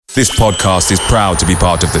This podcast is proud to be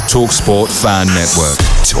part of the TalkSport Fan Network.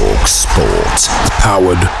 TalkSport.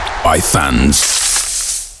 Powered by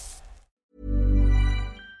fans.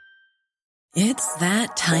 It's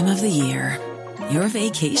that time of the year. Your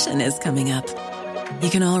vacation is coming up. You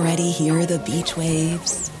can already hear the beach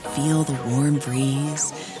waves, feel the warm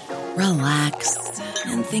breeze, relax,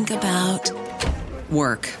 and think about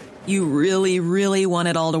work. You really, really want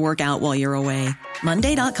it all to work out while you're away.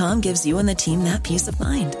 Monday.com gives you and the team that peace of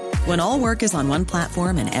mind. When all work is on one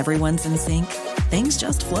platform and everyone's in sync, things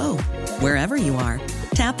just flow. Wherever you are,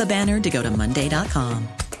 tap the banner to go to Monday.com.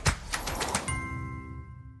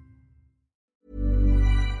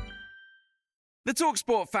 The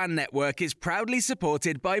TalkSport Fan Network is proudly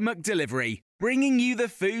supported by McDelivery, bringing you the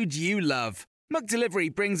food you love.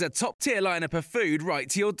 McDelivery brings a top-tier lineup of food right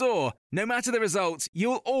to your door. No matter the result,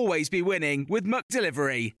 you'll always be winning with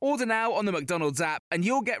McDelivery. Order now on the McDonald's app and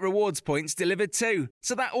you'll get rewards points delivered too.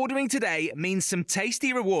 So that ordering today means some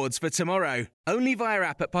tasty rewards for tomorrow. Only via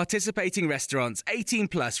app at participating restaurants. 18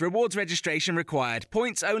 plus. Rewards registration required.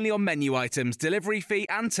 Points only on menu items. Delivery fee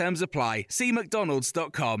and terms apply. See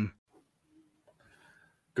mcdonalds.com.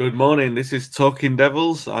 Good morning, this is Talking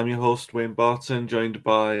Devils. I'm your host, Wayne Barton, joined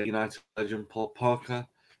by United legend Paul Parker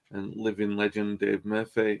and living legend Dave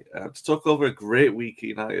Murphy to talk over a great week at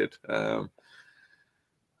United.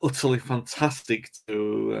 Utterly fantastic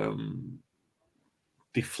to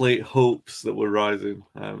deflate hopes that were rising.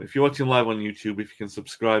 If you're watching live on YouTube, if you can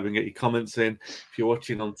subscribe and get your comments in. If you're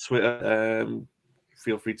watching on Twitter,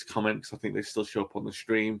 feel free to comment because I think they still show up on the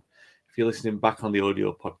stream. If you're listening back on the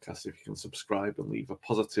audio podcast, if you can subscribe and leave a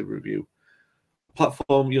positive review.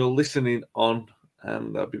 Platform you're listening on,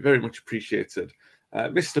 and that'd be very much appreciated.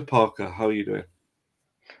 Mr. Parker, how are you doing?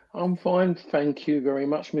 I'm fine, thank you very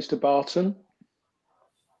much, Mr. Barton.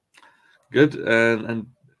 Good. And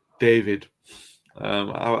David,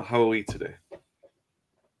 how are we today?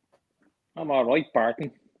 I'm all right,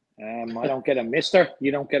 Barton. I don't get a mister,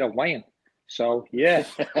 you don't get a Wayne. So, yeah.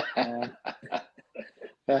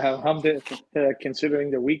 I'm considering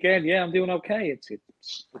the weekend. Yeah, I'm doing okay. It's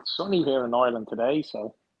sunny here in Ireland today,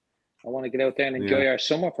 so I want to get out there and enjoy our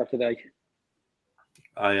summer for today.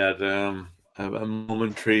 I had a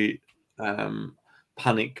momentary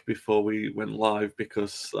panic before we went live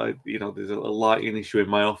because there's a lighting issue in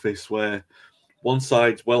my office where one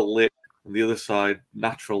side's well lit and the other side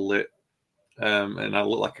natural lit, and I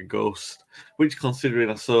look like a ghost. Which, considering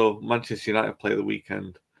I saw Manchester United play the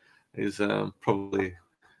weekend, is probably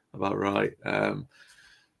about right.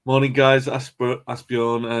 Morning, guys.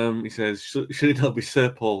 Asbjorn, he says, should it not be Sir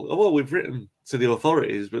Paul? Oh, well, we've written to the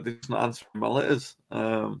authorities, but they're just not answering my letters.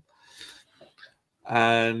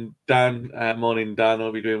 And Dan, morning, Dan.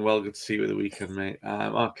 Hope you're doing well. Good to see you at the weekend, mate.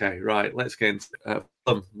 Okay, right. Let's get into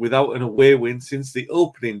without an away win since the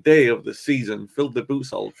opening day of the season, filled the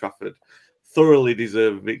boots at Old Trafford. Thoroughly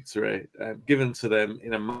deserved victory, given to them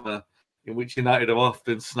in a manner in which United have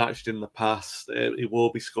often snatched in the past. It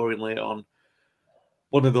will be scoring late on.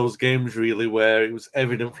 One of those games, really, where it was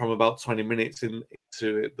evident from about 20 minutes into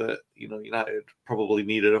it that United probably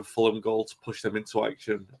needed a Fulham goal to push them into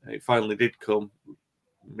action. It finally did come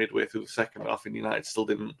midway through the second half, and United still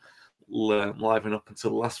didn't liven up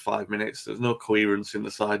until the last 5 minutes. There's no coherence in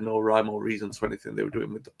the side, no rhyme or reason to anything they were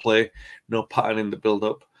doing with the play, no pattern in the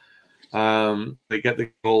build-up. They get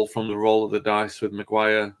the goal from the roll of the dice with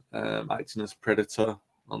Maguire acting as predator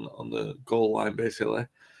on the goal line, basically.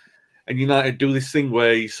 And United do this thing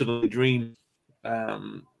where you suddenly dream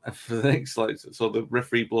for the next, so the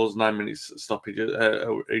referee blows 9 minutes stoppage,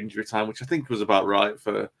 injury time, which I think was about right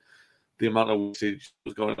for the amount of wastage that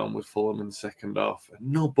was going on with Fulham in the second half.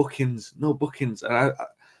 No bookings. And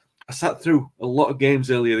I sat through a lot of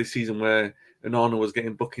games earlier this season where Onana was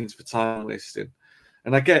getting bookings for time wasting.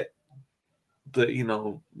 And I get that,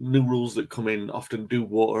 new rules that come in often do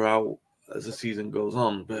water out as the season goes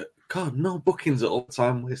on, but God, no bookings at all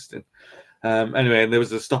time wasting. Anyway, and there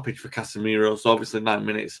was a stoppage for Casemiro, so obviously 9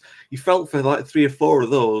 minutes. You felt for like 3 or 4 of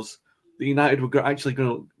those that United were actually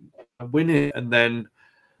going to win it, and then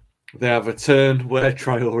they have a turn where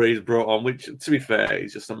Traore is brought on, which, to be fair,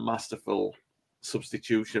 is just a masterful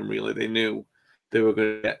substitution, really. They knew they were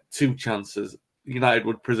going to get 2 chances. United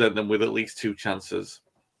would present them with at least 2 chances.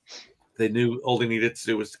 They knew all they needed to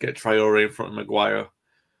do was to get Traore in front of Maguire.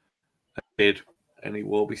 They did, and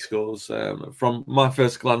Iwobi scores. From my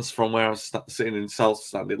first glance from where I was sitting in South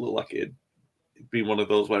Stand, it looked like it'd been one of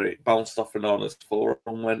those where it bounced off Onana's forearm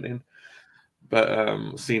and went in.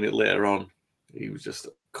 But seeing it later on, he was just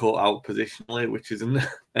caught out positionally, which isn't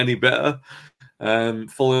any better.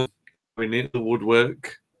 Fulham going into the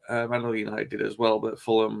woodwork. I know United did as well, but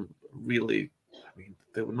Fulham really,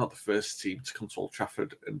 they were not the first team to come to Old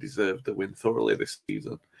Trafford and deserve the win thoroughly this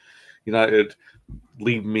season. United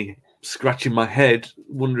leave me scratching my head,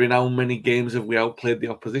 wondering how many games have we outplayed the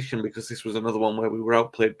opposition, because this was another one where we were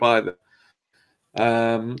outplayed by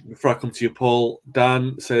them. Before I come to you, Paul,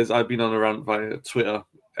 Dan says, I've been on a rant via Twitter,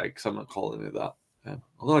 because I'm not calling it that.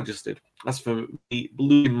 Although I just did. As for me,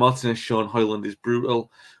 losing Martinez, Sean Hoyland is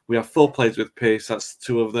brutal. We have 4 players with pace, that's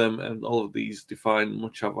 2 of them, and all of these define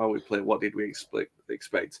much of how we play. What did we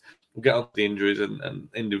expect? We'll get on to the injuries and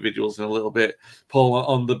individuals in a little bit. Paul,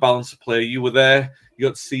 on the balance of play, you were there. You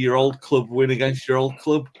got to see your old club win against your old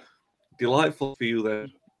club. Delightful for you there.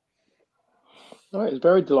 No, it was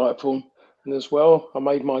very delightful. And as well, I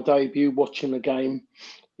made my debut watching the game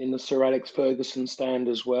in the Sir Alex Ferguson stand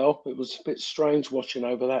as well. It was a bit strange watching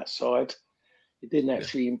over that side. It didn't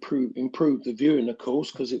actually improve the viewing, of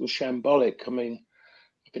course, because it was shambolic. I mean,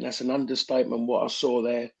 I think that's an understatement what I saw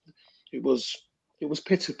there. It was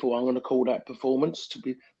pitiful, I'm going to call that performance, to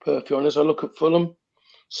be perfectly honest. I look at Fulham,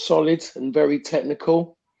 solid and very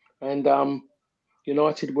technical, and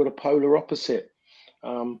United were the polar opposite.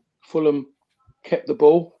 Fulham kept the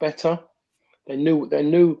ball better. They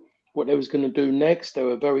knew what they was going to do next. They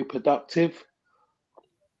were very productive.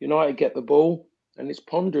 United get the ball, and it's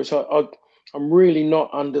ponderous. I'm really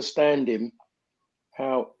not understanding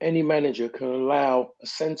how any manager can allow a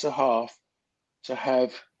centre half to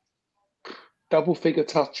have double figure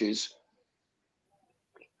touches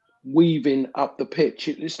weaving up the pitch.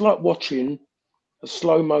 It's like watching a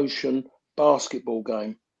slow motion basketball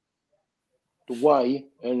game. The way,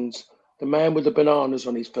 and the man with the bananas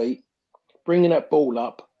on his feet, bringing that ball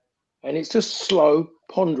up, and it's just slow,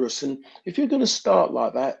 ponderous. And if you're going to start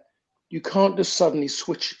like that, you can't just suddenly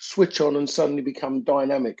switch on and suddenly become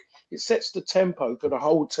dynamic. It sets the tempo for the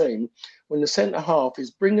whole team when the centre half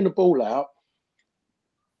is bringing the ball out.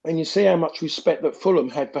 And you see how much respect that Fulham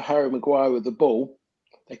had for Harry Maguire with the ball.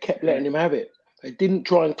 They kept letting him have it. They didn't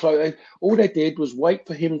try and close. All they did was wait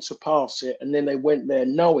for him to pass it, and then they went there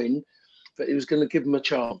knowing that he was going to give him a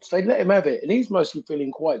chance. They let him have it, and he's mostly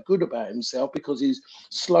feeling quite good about himself because he's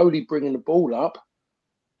slowly bringing the ball up.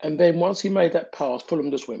 And then once he made that pass, Fulham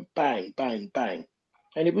just went bang, bang, bang.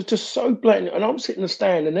 And it was just so blatant. And I'm sitting in the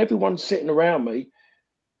stand, and everyone's sitting around me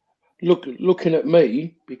looking at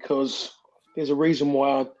me, because there's a reason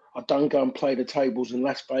why I don't go and play the tables in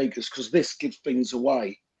Las Vegas, because this gives things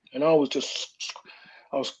away. And I was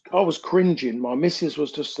cringing. My missus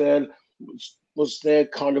was just there, was there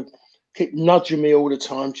kind of keep nudging me all the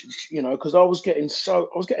time, because I was getting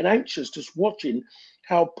anxious just watching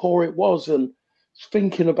how poor it was and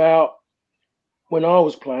thinking about when I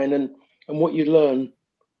was playing and what you learn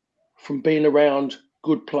from being around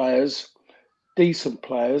good players, decent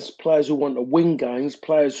players who want to win games,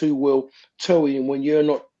 players who will tell you when you're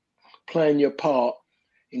not playing your part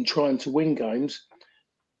in trying to win games.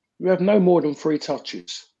 You have no more than 3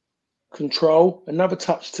 touches. Control, another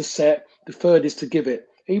touch to set, the third is to give it.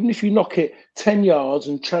 Even if you knock it 10 yards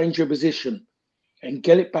and change your position and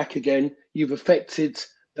get it back again, you've affected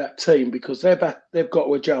that team because they've got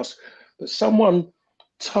to adjust. But someone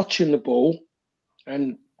touching the ball,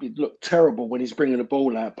 and it looked terrible when he's bringing the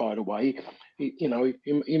ball out, by the way. He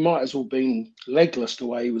might as well been legless the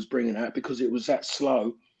way he was bringing it out because it was that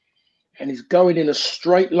slow. And he's going in a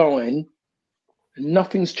straight line and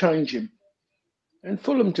nothing's changing. And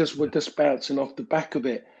Fulham were just bouncing off the back of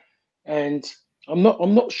it. And I'm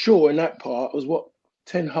not sure in that part was what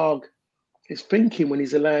Ten Hag is thinking when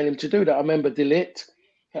he's allowing him to do that. I remember De Ligt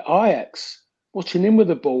at Ajax, watching him with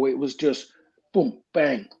the ball, it was just boom,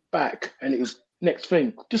 bang, back, and it was next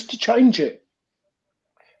thing, just to change it.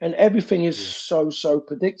 And everything is so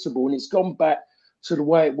predictable, and it's gone back to the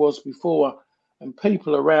way it was before. And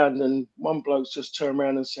people around, and one bloke just turned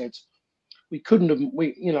around and said, we couldn't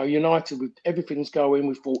have, United, with everything's going,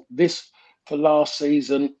 we thought this for last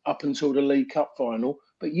season up until the League Cup final.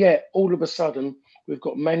 But yet, all of a sudden, we've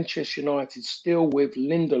got Manchester United still with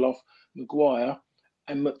Lindelof, Maguire,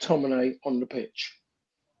 and McTominay on the pitch.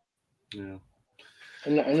 Yeah.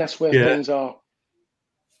 And that's where things are.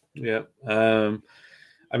 Yeah.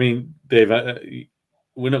 I mean, Dave,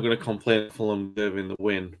 we're not going to complain for Fulham deserving the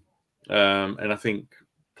win. And I think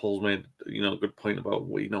Paul's made, a good point about,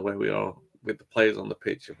 where we are with the players on the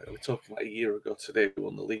pitch. We're talking like a year ago today, we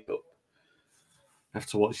won the League Cup. I have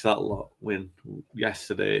to watch that lot win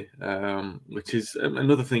yesterday, which is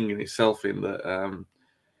another thing in itself in that,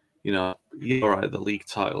 you're right, the league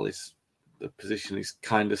title the position is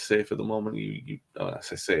kind of safe at the moment. I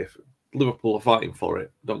say safe. Liverpool are fighting for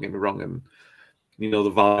it, don't get me wrong. And, the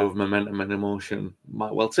value of momentum and emotion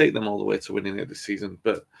might well take them all the way to winning it this season.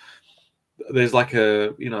 But there's like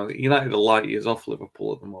United are light years off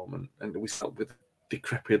Liverpool at the moment, and we start with a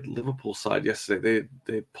decrepit Liverpool side yesterday.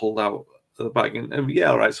 They pulled out of the bag, and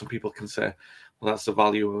yeah, all right. Some people can say, well, that's the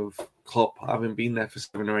value of Klopp having been there for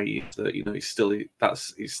 7 or 8 years. That he's still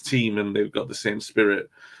that's his team, and they've got the same spirit.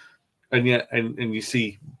 And yet, and you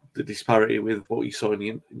see the disparity with what you saw in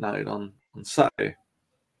United on Saturday.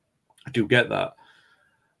 I do get that.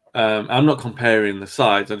 I'm not comparing the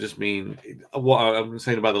sides. I just mean what I'm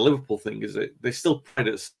saying about the Liverpool thing is that they still pride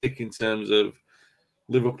at stake in terms of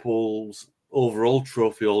Liverpool's overall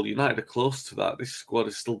trophy. All United are close to that. This squad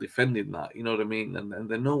is still defending that. You know what I mean? And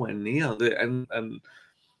they're nowhere near. And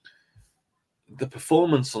the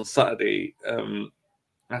performance on Saturday.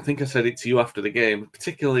 I think I said it to you after the game,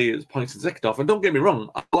 particularly at points in second half. And don't get me wrong,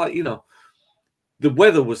 the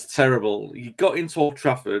weather was terrible. You got into Old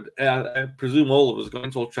Trafford. I presume all of us got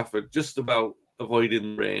into Old Trafford just about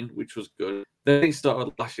avoiding the rain, which was good. Then it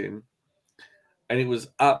started lashing, and it was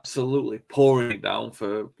absolutely pouring down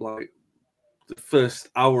for like the first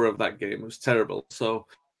hour of that game. It was terrible. So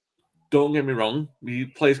don't get me wrong. The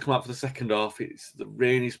players come out for the second half. The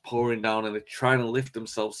rain is pouring down, and they're trying to lift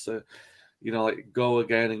themselves to, go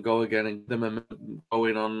again and the momentum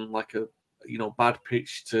going on like a bad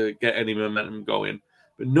pitch to get any momentum going.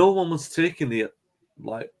 But no one was taking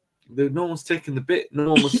no one's taking the bit.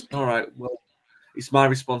 No one was all right. Well, it's my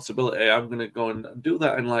responsibility. I'm going to go and do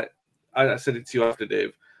that. And like I said it to you after,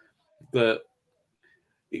 Dave, that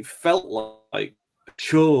it felt like a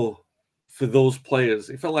show for those players.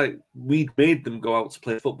 It felt like we'd made them go out to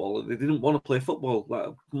play football, and they didn't want to play football. Like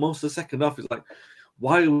most of the second half is like,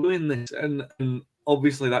 why are we doing this? And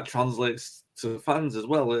obviously that translates to the fans as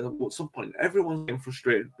well. At some point, everyone's getting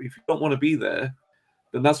frustrated. If you don't want to be there,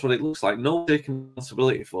 then that's what it looks like. No one's taking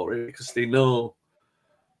responsibility for it because they know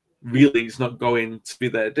really it's not going to be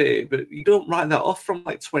their day. But you don't write that off from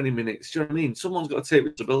like 20 minutes. Do you know what I mean? Someone's got to take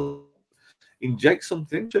responsibility, inject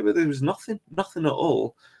something. But there was nothing at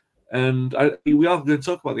all. And we are going to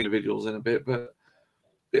talk about the individuals in a bit, but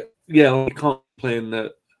yeah, we can't complain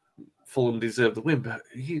that Fulham deserved the win, but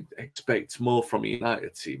you expect more from a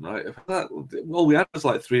United team, right? All we had was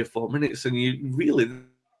like 3 or 4 minutes, and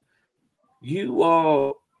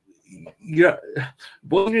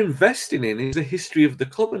what you're investing in is the history of the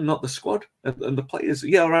club and not the squad and the players.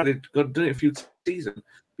 Yeah, all right, they've done it a few seasons,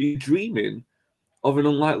 but you're dreaming of an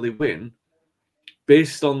unlikely win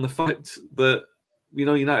based on the fact that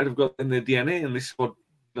United have got in their DNA, and this squad,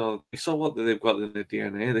 we saw what they've got in their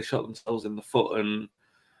DNA. They shot themselves in the foot, and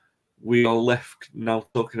we are left now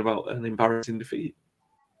talking about an embarrassing defeat.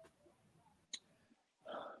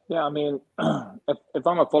 Yeah, I mean, if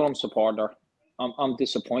I'm a Fulham supporter, I'm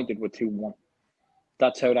disappointed with 2-1.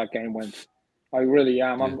 That's how that game went. I really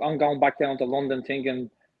am. Yeah. I'm going back down to London thinking,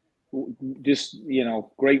 just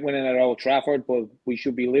great winning at Old Trafford, but we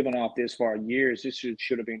should be living off this for years. This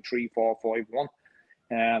should have been 3-4,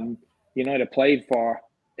 5-1. United played for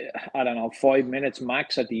 5 minutes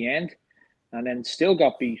max at the end, and then still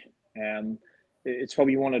got beat. It's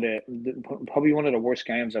probably one of the worst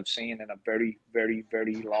games I've seen in a very, very,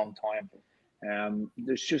 very long time.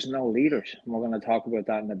 There's just no leaders. We're going to talk about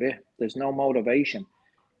that in a bit. There's no motivation.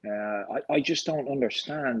 I just don't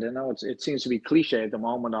understand. I know it seems to be cliche at the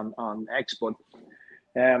moment on X, but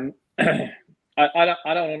I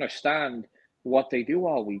don't understand what they do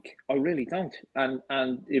all week. I really don't. And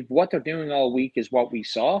if what they're doing all week is what we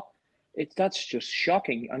saw, that's just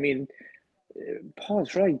shocking. I mean,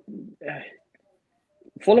 Paul's right.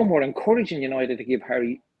 Fulham were encouraging United to give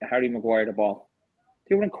Harry Maguire the ball.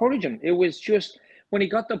 They were encouraging. It was just when he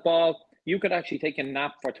got the ball, you could actually take a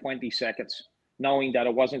nap for 20 seconds, knowing that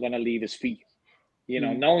it wasn't going to leave his feet.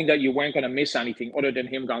 Knowing that you weren't going to miss anything other than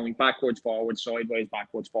him going backwards, forwards, sideways,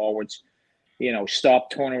 backwards, forwards.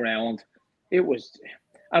 Stop, turn around.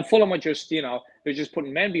 And Fulham were just, they're just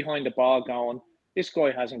putting men behind the ball, going, this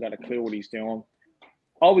guy hasn't got a clue what he's doing.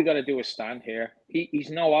 All we got to do is stand here. He's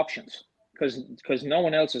no options because no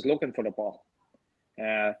one else is looking for the ball.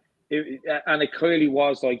 And it clearly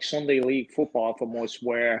was like Sunday league football from us,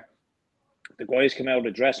 where the guys come out of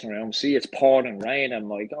the dressing room, see it's pouring rain, and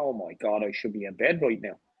like, oh my God, I should be in bed right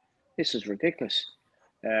now. This is ridiculous.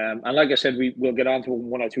 And like I said, we'll get on to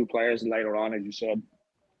 1 or 2 players later on, as you said,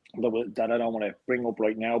 that I don't want to bring up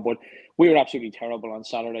right now. But we were absolutely terrible on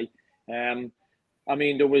Saturday. I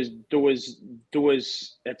mean, there was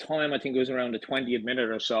a time, I think it was around the 20th minute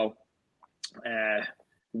or so,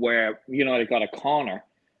 where they got a corner,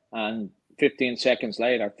 and 15 seconds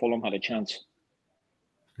later, Fulham had a chance.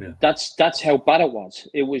 Yeah. That's how bad it was.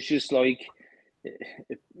 It was just like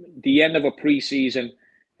the end of a pre-season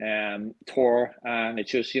tour, and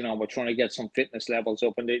it's just, we're trying to get some fitness levels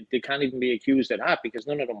up, and they can't even be accused of that because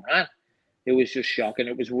none of them had. It was just shocking.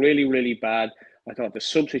 It was really, really bad. I thought the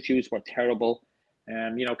substitutes were terrible.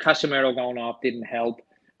 Casemiro going off didn't help.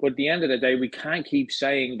 But at the end of the day, we can't keep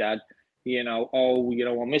saying that,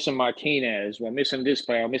 we're missing Martinez, we're missing this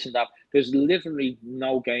player, we're missing that. There's literally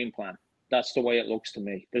no game plan. That's the way it looks to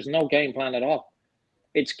me. There's no game plan at all.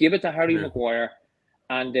 It's give it to Harry Maguire,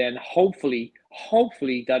 and then hopefully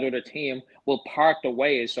that other team will part the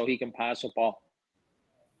ways so he can pass the ball.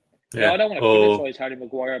 I don't want to criticize Harry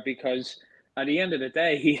Maguire because at the end of the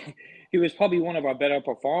day, he was probably one of our better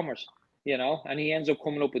performers, and he ends up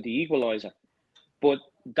coming up with the equaliser. But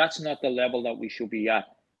that's not the level that we should be at.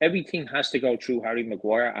 Everything has to go through Harry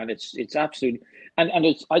Maguire, and it's absolute. And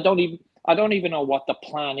it's I don't even know what the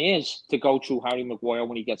plan is to go through Harry Maguire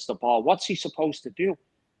when he gets the ball. What's he supposed to do?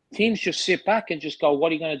 Teams just sit back and just go,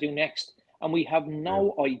 what are you going to do next? And we have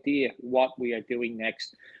no idea what we are doing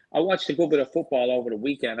next. I watched a good bit of football over the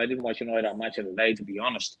weekend. I didn't watch another match of the day, to be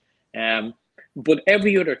honest. But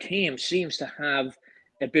every other team seems to have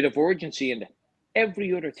a bit of urgency in it.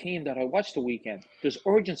 Every other team that I watched the weekend, there's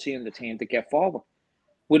urgency in the team to get forward.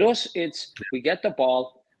 With us, it's we get the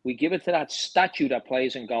ball, we give it to that statue that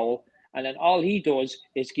plays in goal, and then all he does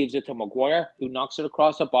is gives it to Maguire, who knocks it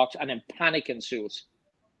across the box, and then panic ensues.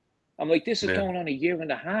 I'm like, this is going on a year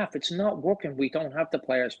and a half. It's not working. We don't have the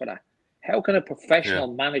players for that. How can a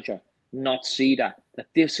professional manager not see that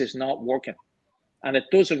this is not working? And it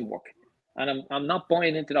doesn't work. And I'm not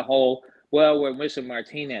buying into the whole, we're missing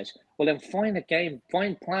Martinez. Well, then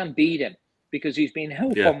find plan B then, because he's been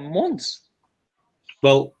out for months.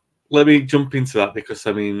 Well, let me jump into that because,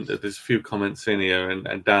 there's a few comments in here,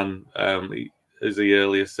 and Dan, as he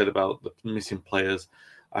earlier said about the missing players,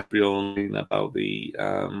 Abrion about the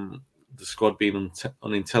squad being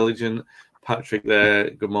unintelligent. Patrick there,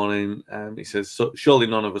 good morning. He says, surely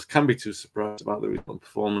none of us can be too surprised about the recent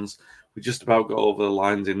performance. We just about got over the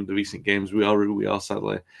lines in the recent games. We are who we are,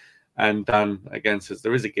 sadly. And Dan again says,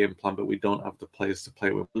 there is a game plan, but we don't have the players to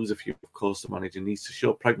play with. Lose a few, of course, the manager needs to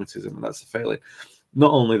show pragmatism, and that's a failing.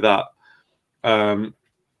 Not only that,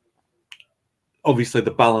 obviously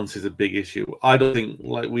the balance is a big issue. I don't think,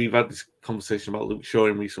 we've had this conversation about Luke Shaw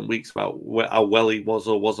in recent weeks about how well he was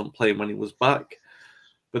or wasn't playing when he was back.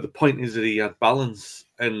 But the point is that he had balance,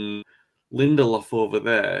 and Lindelof over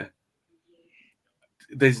there,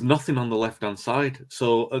 there's nothing on the left-hand side.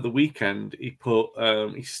 So at the weekend, he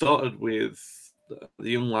started with the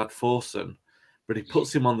young lad Forson, but he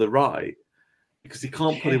puts him on the right because he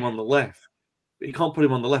can't put him on the left. He can't put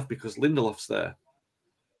him on the left because Lindelof's there.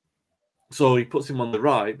 So he puts him on the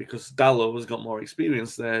right because Dalot has got more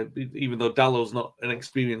experience there, even though Dallow's not an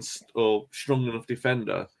experienced or strong enough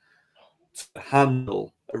defender to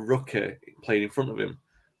handle a rookie playing in front of him.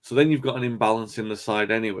 So then you've got an imbalance in the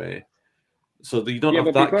side anyway. So you don't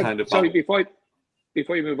have that kind of balance. Sorry,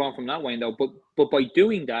 before you move on from that, Wayne, though, but by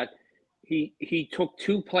doing that, he took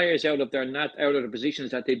two players out of the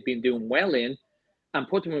positions that they'd been doing well in and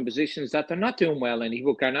put them in positions that they're not doing well in. He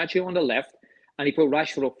put Garnacho on the left and he put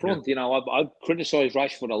Rashford up front. Yeah. I've criticised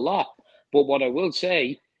Rashford a lot, but what I will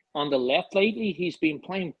say, on the left lately, he's been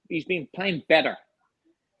playing better.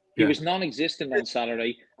 He was non-existent on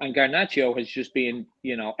Saturday, and Garnacho has just been,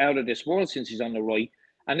 out of this world since he's on the right.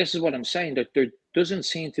 And this is what I'm saying, that there doesn't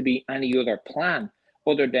seem to be any other plan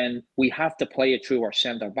other than we have to play it through our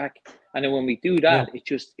centre back. And then when we do that,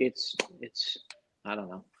 it's I don't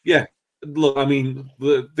know. Yeah.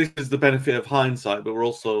 Look, this is the benefit of hindsight, but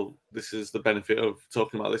this is the benefit of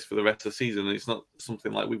talking about this for the rest of the season. And it's not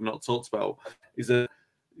something like we've not talked about. Is that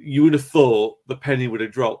you would have thought the penny would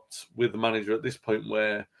have dropped with the manager at this point,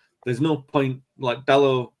 where there's no point, like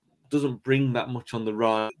Dalot doesn't bring that much on the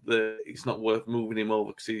right that it's not worth moving him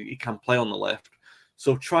over because he can play on the left.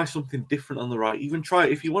 So try something different on the right. Even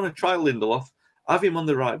if you want to try Lindelof, have him on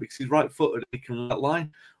the right because he's right-footed and he can run that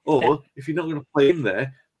line. Or if you're not going to play him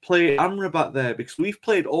there, play Amrabat there, because we've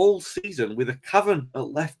played all season with a Cavern at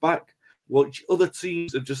left back, which other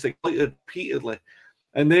teams have just exploited repeatedly.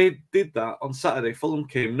 And they did that on Saturday. Fulham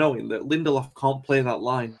came knowing that Lindelof can't play that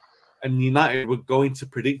line, and United were going to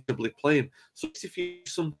predictably play him. So if you do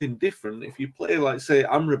something different, if you play, like, say,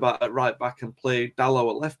 Amrabat at right back and play Dalot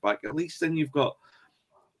at left back, at least then you've got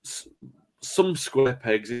some square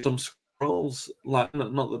pegs, some scrolls, like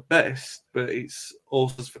not the best, but it's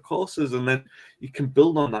horses for courses, and then you can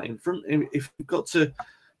build on that in front. If you've got to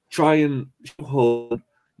try and hold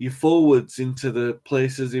your forwards into the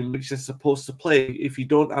places in which they're supposed to play, if you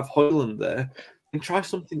don't have Højlund there, then try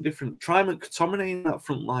something different. Try McTominay in that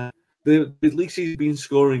front line. At least he's been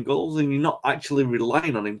scoring goals, and you're not actually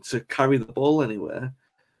relying on him to carry the ball anywhere.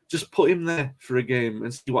 just put him there for a game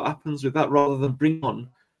and see what happens with that, rather than bring on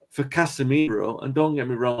for Casemiro. And don't get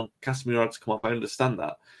me wrong, Casemiro had to come off. I understand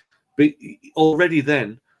that, but already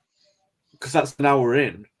then, because that's an hour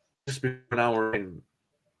in, just been an hour in,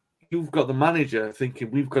 you've got the manager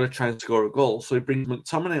thinking we've got to try and score a goal. So he brings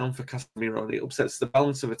McTominay on for Casemiro, and it upsets the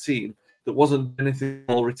balance of a team that wasn't anything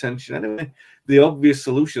more retention anyway. The obvious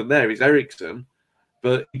solution there is Eriksen,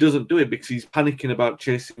 but he doesn't do it because he's panicking about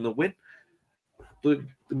chasing the win. The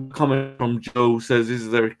comment from Joe says, is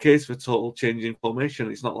there a case for total change in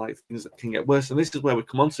formation? It's not like things that can get worse. And this is where we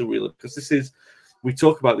come on to, really, because this is, we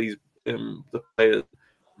talk about these, the players.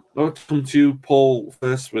 I'll come to Paul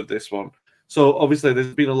first with this one. So obviously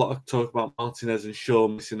there's been a lot of talk about Martinez and Shaw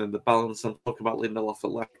missing and the balance, and talk about Lindelof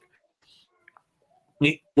at left.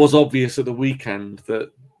 It was obvious at the weekend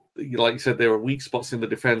that, like you said, there were weak spots in the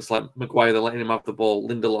defence, like Maguire, they're letting him have the ball.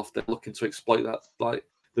 Lindelof, they're looking to exploit that. Like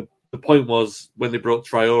the point was, when they brought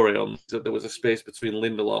Traore on, that there was a space between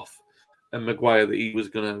Lindelof and Maguire that he was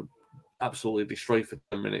going to absolutely destroy for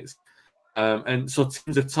 10 minutes. And so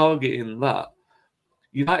teams are targeting that.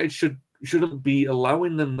 United shouldn't be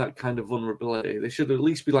allowing them that kind of vulnerability. They should at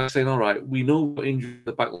least be like saying, all right, we know we're injured in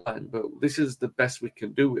the back line, but this is the best we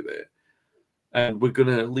can do with it. And we're going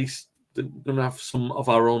to at least have some of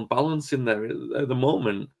our own balance in there at the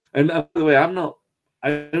moment. And by the way,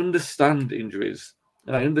 I understand injuries,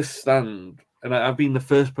 and I understand, and I've been the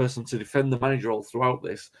first person to defend the manager all throughout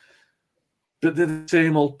this, but they're the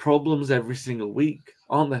same old problems every single week,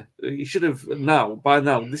 aren't they? He should have by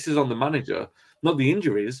now, this is on the manager, not the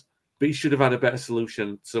injuries, but he should have had a better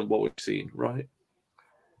solution to what we've seen, right?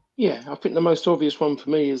 Yeah, I think the most obvious one for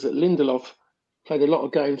me is that Lindelof played a lot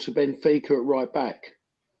of games for Benfica at right back.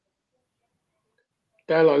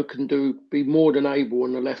 Dalot can be more than able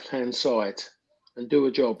on the left-hand side and do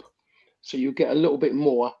a job. So you get a little bit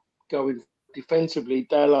more going defensively.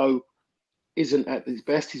 Dalot isn't at his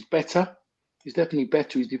best. He's better. He's definitely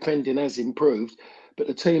better. His defending has improved, but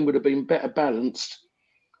the team would have been better balanced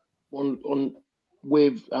on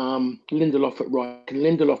with Lindelof at right. And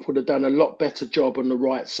Lindelof would have done a lot better job on the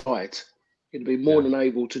right side. He'd be more than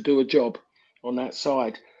able to do a job on that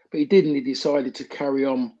side. But he didn't. He decided to carry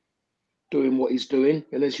on doing what he's doing.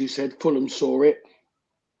 And as you said, Fulham saw it.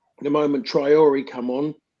 The moment Traore come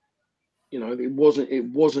on,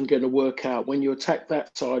 it wasn't going to work out. When you attack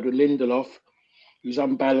that side with Lindelof, who's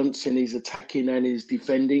unbalanced in his attacking and his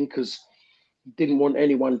defending, because he didn't want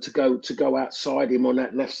anyone to go outside him on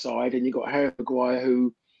that left side. And you got Harry Maguire,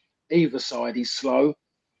 who either side he's slow.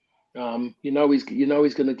 He's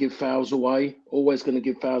going to give fouls away. Always going to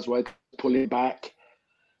give fouls away. Pull it back.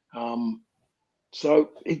 So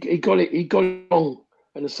he got it wrong.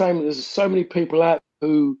 And there's so many people out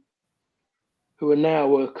who are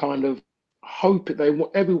now kind of hoping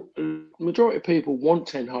majority of people want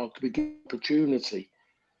Ten Hag to be given the opportunity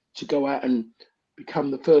to go out and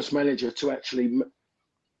become the first manager to actually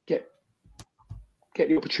get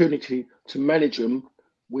the opportunity to manage them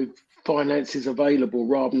with finances available,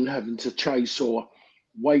 rather than having to chase or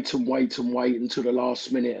wait until the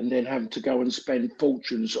last minute and then having to go and spend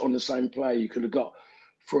fortunes on the same player you could have got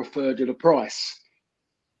for a third of the price.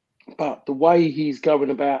 But the way he's going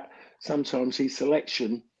about sometimes his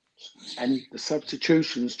selection and the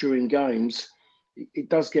substitutions during games, it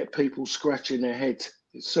does get people scratching their head.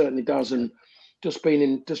 It certainly does. And just being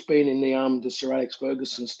in the Sir Alex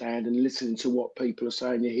Ferguson stand and listening to what people are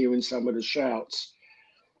saying, you're hearing some of the shouts.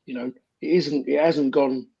 It hasn't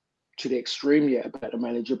gone to the extreme yet about the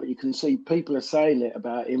manager, but you can see people are saying it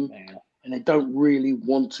about him, and they don't really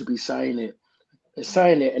want to be saying it. They're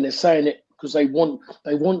saying it because they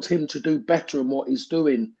want him to do better in what he's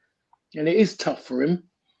doing, and it is tough for him.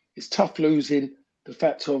 It's tough losing the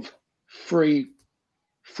fact of three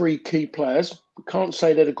key players. We can't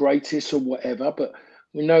say they're the greatest or whatever, but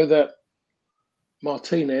we know that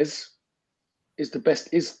Martinez is the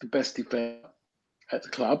best defender at the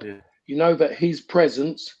club. Yeah. You know that his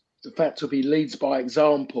presence, the fact of he leads by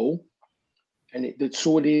example, and it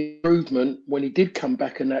saw the improvement when he did come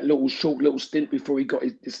back in that short little stint before he got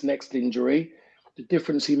this next injury, the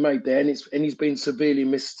difference he made there, and he's been severely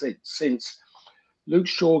missed since. Luke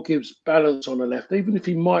Shaw gives balance on the left. Even if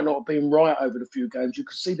he might not have been right over the few games, you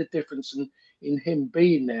could see the difference in him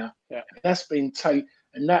being there. Yeah. That's been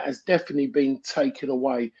and that has definitely been taken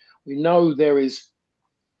away. We know there is,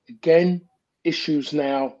 again, issues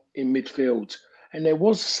now in midfield. And there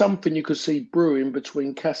was something you could see brewing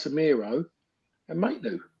between Casemiro and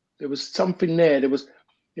Maitland. There was something there. There was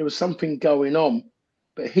something going on,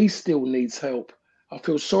 but he still needs help. I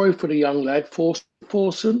feel sorry for the young lad,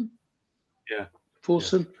 Forson. Yeah.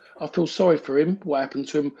 Forson. I feel sorry for him. What happened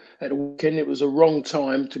to him at the weekend? It was a wrong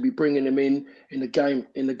time to be bringing him in a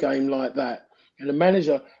game like that. And the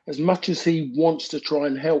manager, as much as he wants to try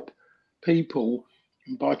and help people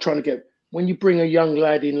by trying to get, when you bring a young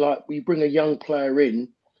lad in, like you bring a young player in,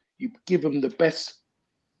 you give them the best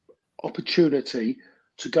opportunity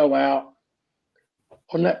to go out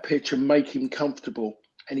on that pitch and make him comfortable.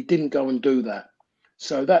 And he didn't go and do that.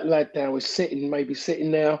 So that lad now is maybe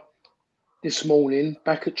sitting now this morning,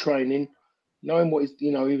 back at training, knowing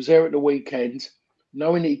he was there at the weekend,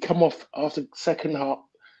 knowing that he come off after second half,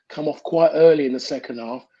 come off quite early in the second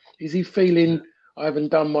half. Is he feeling, I haven't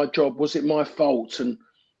done my job? Was it my fault? And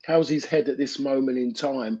how's his head at this moment in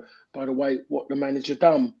time, by the way, what the manager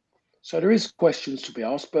done? So there is questions to be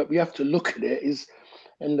asked, but we have to look at it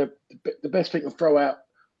and the best thing to throw out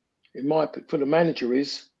for the manager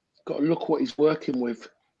is got to look what he's working with.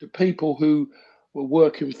 The people who were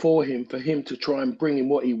working for him to try and bring him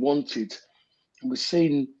what he wanted. And we've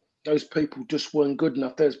seen those people just weren't good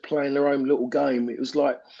enough. They was playing their own little game. It was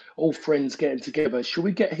like all friends getting together. Should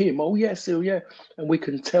we get him? Oh, yes, yeah. And we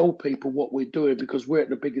can tell people what we're doing because we're at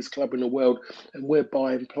the biggest club in the world and we're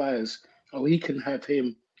buying players. Oh, he can have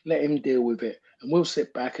him. Let him deal with it. And we'll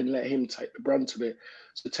sit back and let him take the brunt of it.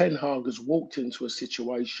 So Ten Hag has walked into a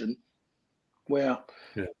situation where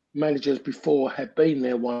managers before had been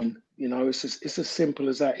there one. It's as simple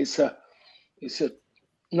as that. It's a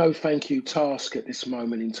no thank you task at this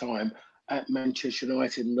moment in time at Manchester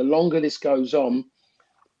United. And the longer this goes on,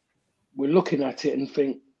 we're looking at it and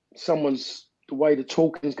think the way the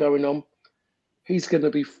talking's going on, he's going to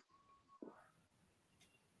be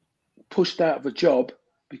pushed out of a job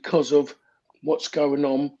because of what's going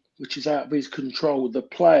on, which is out of his control. The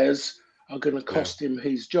players are going to cost him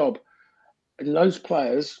his job. And those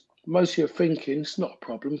players, most of you are thinking it's not a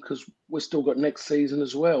problem because we've still got next season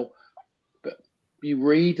as well. But you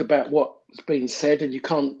read about what's being said and you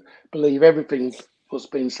can't believe everything what's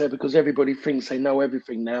being said because everybody thinks they know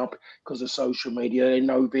everything now because of social media. They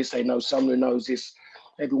know this, they know someone who knows this.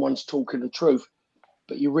 Everyone's talking the truth.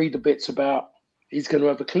 But you read the bits about he's going to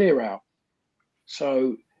have a clear out.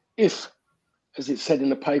 So if, as it said in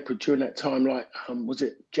the paper during that time, like, was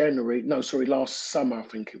it January? No, sorry, last summer, I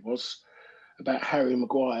think it was, about Harry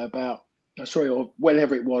Maguire, or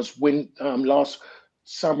whenever it was, last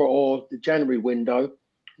summer or the January window,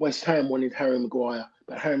 West Ham wanted Harry Maguire,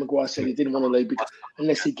 but Harry Maguire said he didn't want to leave because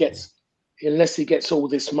unless he gets all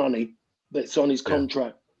this money that's on his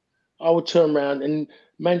contract. I would turn around and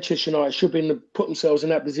Manchester United should put themselves in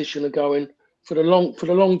that position of going for the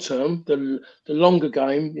long term. The longer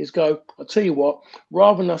game is go. I'll tell you what,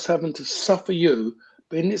 rather than us having to suffer you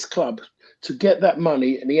being this club to get that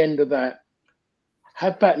money at the end of that.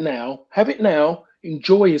 Have it now,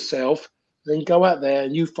 enjoy yourself, then go out there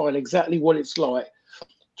and you find exactly what it's like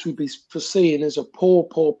to be foreseen as a poor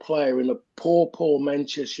player in a poor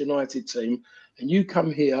Manchester United team. And you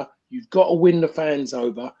come here, you've got to win the fans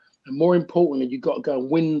over. And more importantly, you've got to go and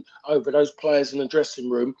win over those players in the dressing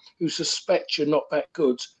room who suspect you're not that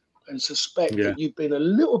good and suspect that you've been a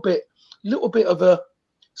little bit of a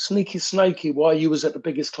sneaky snakey while you was at the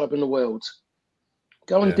biggest club in the world.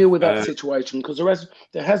 Go and deal with that situation because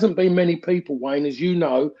there hasn't been many people, Wayne, as you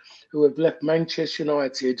know, who have left Manchester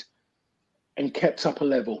United and kept up a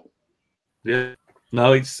level. Yeah,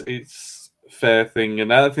 no, it's a fair thing,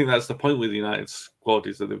 and I think that's the point with the United squad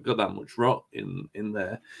is that they've got that much rot in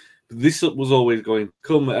there. But this was always going to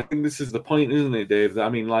come. I think this is the point, isn't it, Dave? That, I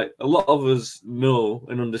mean, like a lot of us know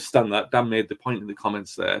and understand that. Dan made the point in the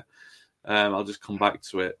comments there. I'll just come back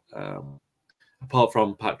to it. Apart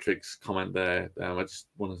from Patrick's comment there, I just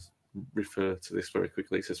want to refer to this very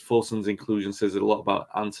quickly. It says, Folson's inclusion says a lot about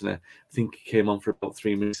Anthony. I think he came on for about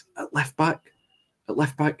 3 minutes. At left back,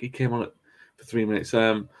 he came on for 3 minutes.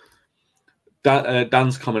 Dan's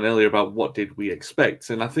comment earlier about what did we expect?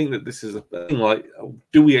 And I think that this is a thing like,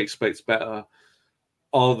 do we expect better?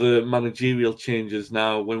 Are the managerial changes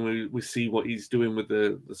now, when we see what he's doing with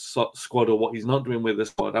the squad or what he's not doing with the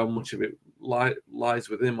squad, how much of it lies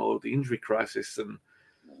with him or the injury crisis? And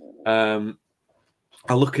I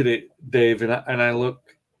look at it, Dave, and I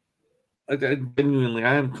genuinely,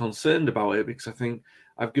 I am concerned about it because I think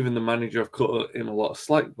I've given the manager, I've cut him a lot of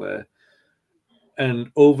slack there.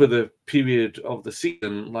 And over the period of the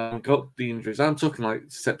season, like got the injuries, I'm talking like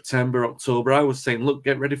September, October, I was saying, look,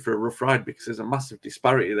 get ready for a rough ride because there's a massive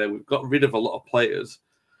disparity there. We've got rid of a lot of players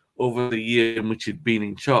over the year in which he'd been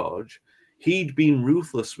in charge. He'd been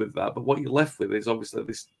ruthless with that, but what you're left with is obviously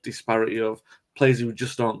this disparity of players who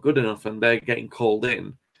just aren't good enough and they're getting called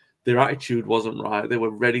in. Their attitude wasn't right. They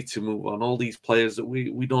were ready to move on. All these players that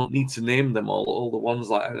we don't need to name them all the ones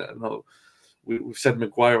like, I don't know, we've said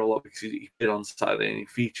Maguire a lot because he played on Saturday and he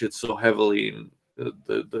featured so heavily in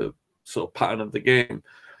the sort of pattern of the game.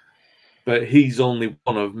 But he's only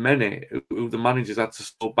one of many who the managers had to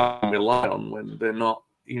slow back and rely on when they're not,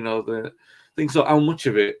 the things. So how much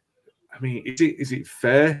of it? I mean, is it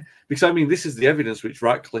fair? Because I mean, this is the evidence which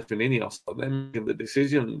Ratcliffe and Ineos are then making the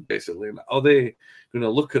decision basically. Are they going to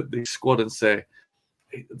look at the squad and say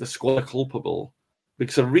the squad are culpable?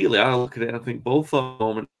 Because I look at it and I think both are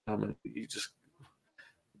moment. I mean,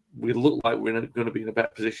 we look like we're going to be in a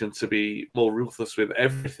better position to be more ruthless with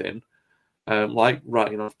everything. Like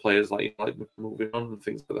writing off players, like moving on and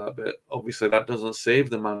things like that. But obviously, that doesn't save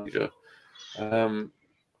the manager.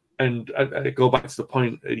 And I go back to the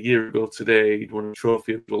point a year ago today, he'd won a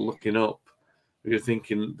trophy, people looking up. You're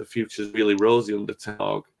thinking the future's really rosy under Ten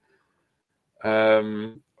Hag.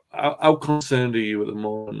 How concerned are you at the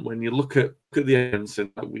moment when you look at the evidence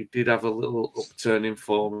and that we did have a little upturn in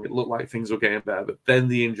form? It looked like things were getting better, but then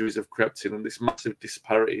the injuries have crept in and this massive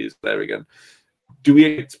disparity is there again. Do we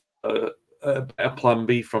expect a better plan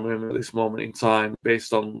B from him at this moment in time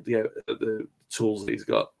based on the tools that he's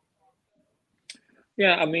got?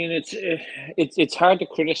 Yeah, I mean it's hard to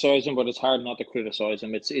criticize him, but it's hard not to criticize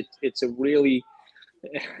him. It's a really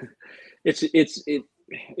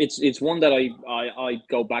it's one that I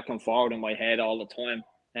go back and forward in my head all the time.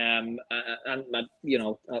 And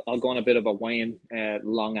I'll go on a bit of a Wayne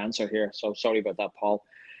long answer here. So sorry about that, Paul.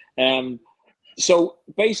 So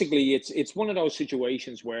basically, it's one of those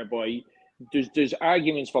situations whereby there's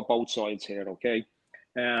arguments for both sides here. Okay,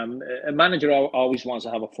 a manager always wants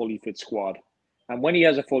to have a fully fit squad, and when he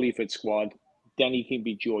has a fully fit squad, then he can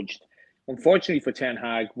be judged. Unfortunately for Ten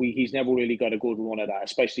Hag, he's never really got a good run of that,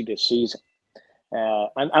 especially this season.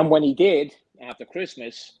 And when he did after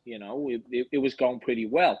Christmas, it was going pretty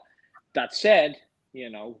well. That said,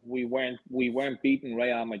 we weren't beating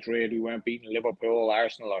Real Madrid, we weren't beating Liverpool,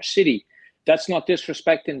 Arsenal, or City. That's not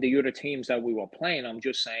disrespecting the other teams that we were playing. I'm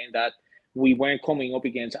just saying that we weren't coming up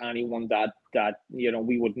against anyone that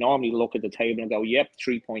we would normally look at the table and go, yep,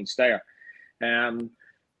 3 points there.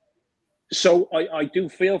 So I do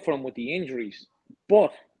feel for him with the injuries,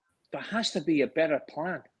 but there has to be a better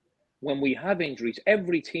plan. When we have injuries,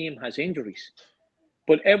 every team has injuries,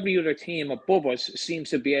 but every other team above us seems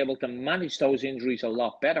to be able to manage those injuries a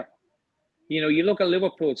lot better. You look at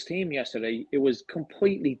Liverpool's team yesterday, it was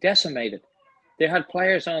completely decimated. They had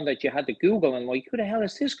players on that you had to Google and like, who the hell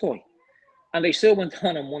is this guy? And they still went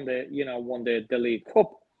on and won the League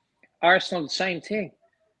Cup. Arsenal, the same thing.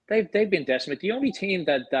 They've been decimated. The only team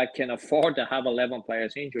that can afford to have 11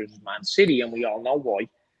 players injured is Man City, and we all know why.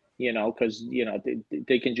 Because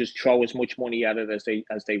they can just throw as much money at it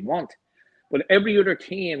as they want. But every other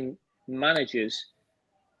team manages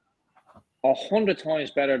 100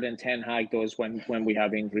 times better than Ten Hag does when we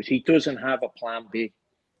have injuries. He doesn't have a plan B.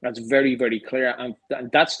 That's very, very clear. And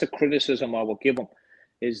that's the criticism I will give him,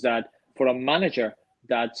 is that for a manager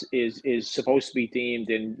that is supposed to be deemed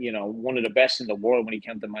one of the best in the world when he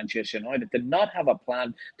came to Manchester United, to not have a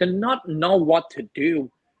plan, to not know what to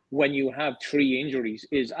do when you have 3 injuries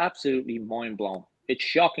is absolutely mind-blowing. It's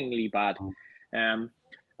shockingly bad. I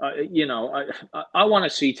want to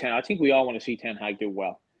see I think we all want to see Ten Hag do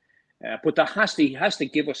well. But he has to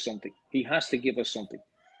give us something. He has to give us something.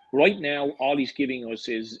 Right now, all he's giving us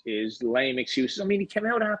is lame excuses. I mean, he came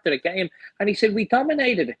out after the game and he said, we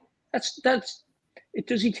dominated it.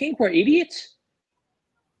 Does he think we're idiots?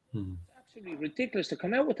 It's absolutely ridiculous to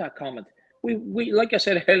come out with that comment. We like I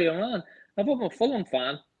said earlier on, I'm a Fulham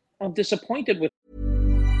fan. I'm disappointed with.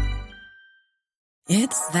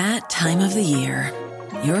 It's that time of the year.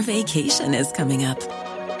 Your vacation is coming up.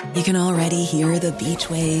 You can already hear the beach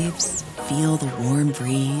waves, feel the warm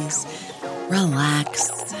breeze,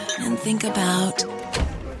 relax, and think about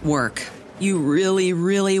work. You really,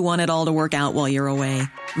 really want it all to work out while you're away.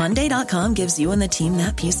 Monday.com gives you and the team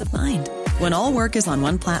that peace of mind. When all work is on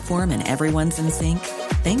one platform and everyone's in sync,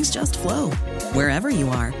 things just flow. Wherever you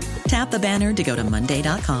are, tap the banner to go to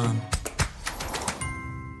Monday.com.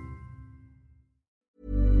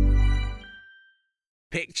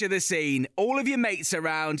 Picture the scene. All of your mates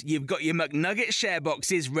around, you've got your McNugget share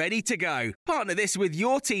boxes ready to go. Partner this with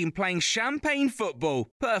your team playing champagne football.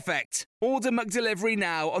 Perfect. Order McDelivery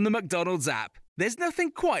now on the McDonald's app. There's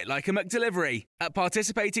nothing quite like a McDelivery. At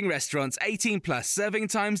participating restaurants, 18 plus, serving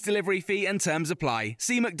times, delivery fee and terms apply.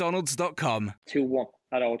 See mcdonalds.com. 2-1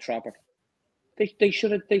 at Old Trafford. They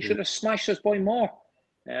should have smashed us by more.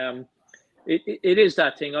 It is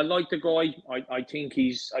that thing. I like the guy. I think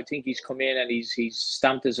he's come in and he's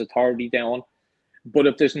stamped his authority down. But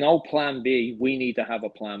if there's no plan B, we need to have a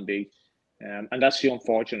plan B, and that's the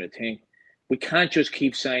unfortunate thing. We can't just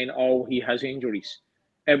keep saying, "Oh, he has injuries."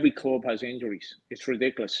 Every club has injuries. It's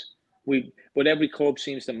ridiculous. But every club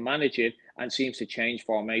seems to manage it and seems to change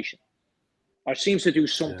formation or seems to do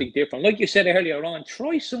something different. Like you said earlier on,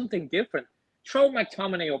 try something different. Throw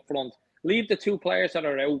McTominay up front. Leave the two players that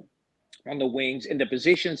are out on the wings in the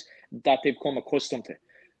positions that they've come accustomed to.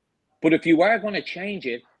 But if you are going to change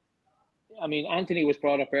it, I mean, Anthony was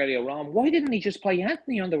brought up earlier on. Why didn't he just play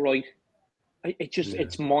Anthony on the right?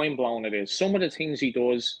 It's mind-blowing, it is. Some of the things he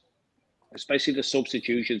does, especially the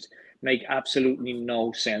substitutions, make absolutely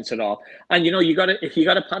no sense at all. And you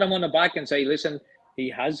gotta pat him on the back and say, listen, he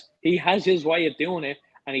has his way of doing it,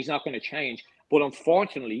 and he's not going to change. But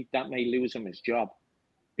unfortunately, that may lose him his job,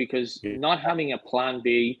 because not having a plan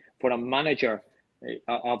B for a manager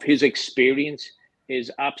of his experience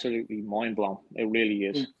is absolutely mind-blowing. It really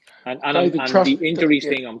is. And the injuries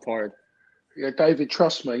thing, I'm tired. Yeah, David,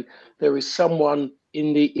 trust me, there is someone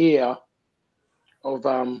in the ear of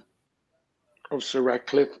Sir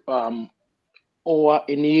Radcliffe, or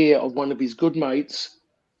in the ear of one of his good mates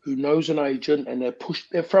who knows an agent, and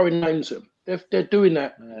they're throwing names at him. They're doing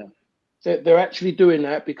that. Yeah. They're actually doing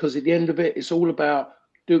that because at the end of it, it's all about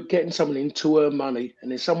getting someone in to earn money,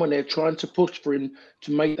 and there's someone there trying to push for him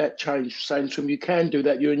to make that change, saying to him, "You can do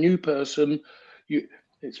that. You're a new person.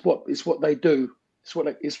 It's what they do. It's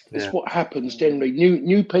what happens generally.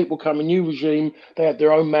 New people come, a new regime. They have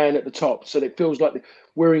their own man at the top, so it feels like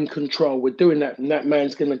we're in control. We're doing that, and that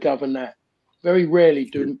man's going to govern that. Very rarely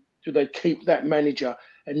do they keep that manager,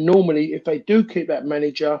 and normally, if they do keep that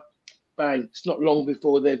manager, bang, it's not long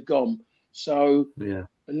before they've gone. So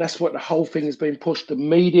and that's what the whole thing has been pushed. The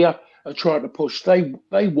media are trying to push. They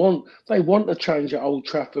want a change at Old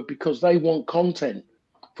Trafford because they want content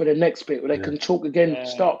for the next bit where they can talk again,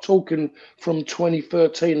 start talking from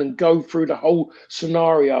 2013 and go through the whole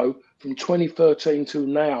scenario from 2013 to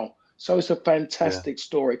now. So it's a fantastic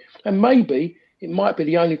story. And maybe it might be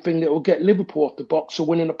the only thing that will get Liverpool off the box or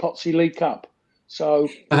winning a Potsy League Cup. So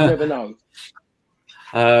you never know.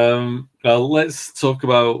 Well, let's talk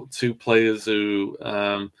about two players who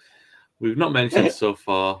we've not mentioned so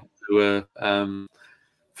far, who are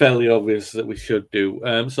fairly obvious that we should do.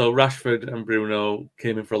 So Rashford and Bruno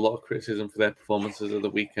came in for a lot of criticism for their performances of the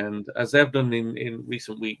weekend, as they've done in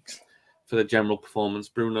recent weeks for the general performance.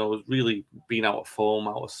 Bruno has really been out of form,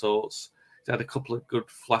 out of sorts. He's had a couple of good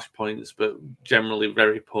flashpoints, but generally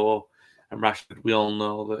very poor. And Rashford, we all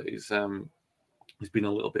know that he's been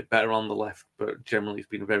a little bit better on the left, but generally it's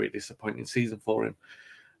been a very disappointing season for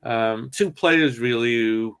him. Two players really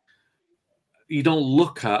who you don't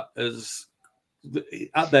look at as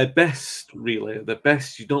at their best, really. At their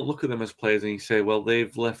best, you don't look at them as players and you say, well,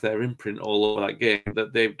 they've left their imprint all over that game,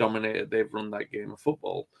 that they've dominated, they've run that game of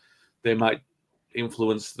football. They might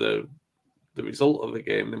influence the result of the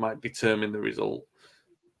game. They might determine the result.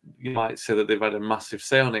 You might say that they've had a massive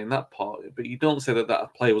say on it in that part, but you don't say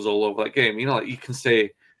that player was all over that game. You know, like you can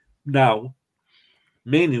say now,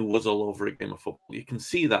 Manu was all over a game of football. You can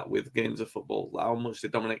see that with games of football, how much they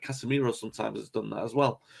dominate. Casemiro sometimes has done that as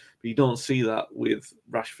well. But you don't see that with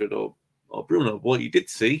Rashford or Bruno. What you did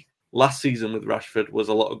see last season with Rashford was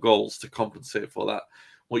a lot of goals to compensate for that.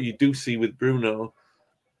 What you do see with Bruno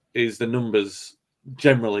is the numbers,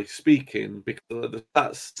 generally speaking, because the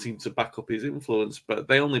stats seem to back up his influence, but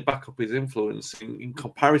they only back up his influence in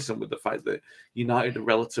comparison with the fact that United are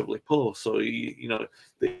relatively poor. So,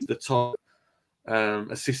 the top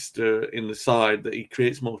assister in the side, that he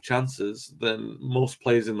creates more chances than most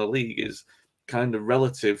players in the league is kind of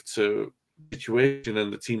relative to the situation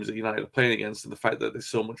and the teams that United are playing against, and the fact that there's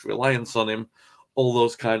so much reliance on him, all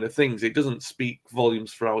those kind of things. It doesn't speak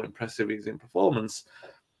volumes for how impressive he is in performance.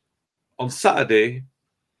 On Saturday,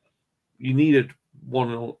 we needed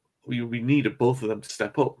both of them to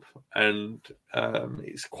step up, and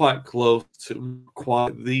it's quite close to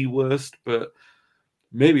quite the worst, but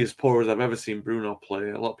maybe as poor as I've ever seen Bruno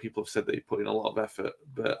play. A lot of people have said that he put in a lot of effort,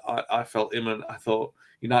 but I felt him, and I thought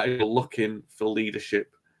United were looking for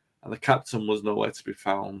leadership, and the captain was nowhere to be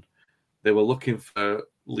found. They were looking for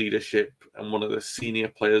leadership, and one of the senior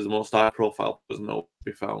players, the most high-profile, was nowhere to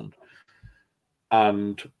be found.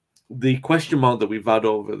 And the question mark that we've had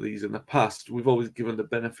over these in the past, we've always given the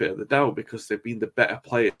benefit of the doubt because they've been the better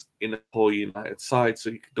players in a poor United side.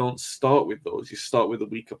 So you don't start with those, you start with the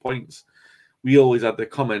weaker points. We always had the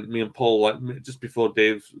comment, me and Paul, like just before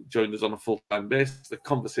Dave joined us on a full-time basis, the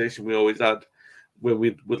conversation we always had where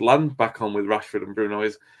we'd land back on with Rashford and Bruno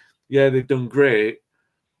is, yeah, they've done great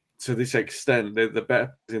to this extent. They're the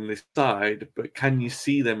better players in this side, but can you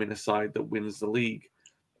see them in a side that wins the league?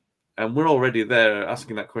 And we're already there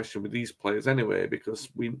asking that question with these players anyway, because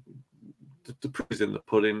the proof is in the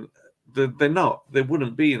pudding. they're not. They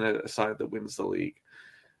wouldn't be in a side that wins the league.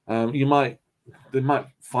 They might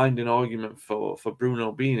find an argument for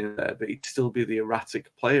Bruno being in there, but he'd still be the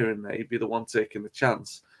erratic player in there. He'd be the one taking the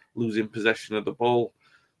chance, losing possession of the ball,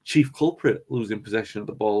 chief culprit losing possession of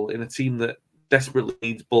the ball in a team that desperately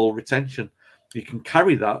needs ball retention. You can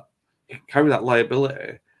carry that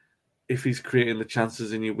liability if he's creating the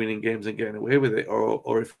chances and you're winning games and getting away with it,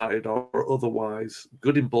 or if or otherwise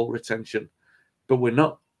good in ball retention. But we're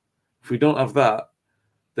not. If we don't have that,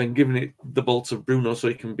 then giving it the ball to Bruno so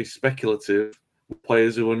he can be speculative with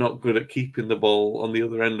players who are not good at keeping the ball on the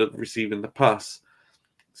other end of receiving the pass,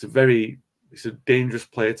 it's a dangerous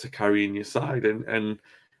player to carry in your side. And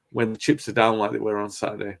when the chips are down like they were on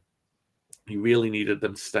Saturday, you really needed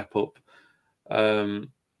them to step up. I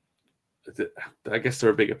guess there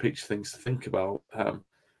are bigger picture things to think about.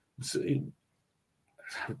 So I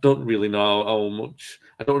don't really know how much.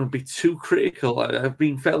 I don't want to be too critical. I've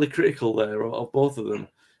been fairly critical there of both of them.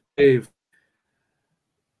 It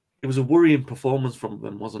was a worrying performance from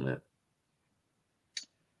them, wasn't it?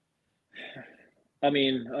 I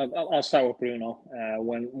mean, I'll start with Bruno.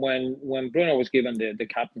 When Bruno was given the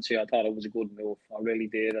captaincy, I thought it was a good move. I really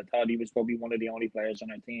did. I thought he was probably one of the only players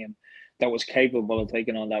on our team that was capable of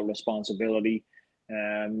taking on that responsibility.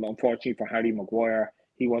 Unfortunately for Harry Maguire,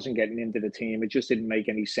 he wasn't getting into the team. It just didn't make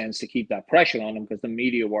any sense to keep that pressure on him because the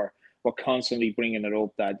media were constantly bringing it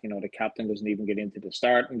up that, the captain doesn't even get into the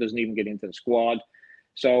start and doesn't even get into the squad.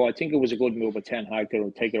 So I think it was a good move with Ten Hag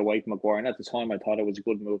to take it away from Maguire. And at the time, I thought it was a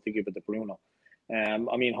good move to give it to Bruno.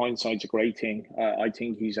 I mean, hindsight's a great thing. I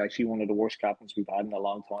think he's actually one of the worst captains we've had in a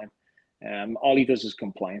long time. All he does is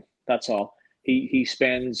complain. That's all. He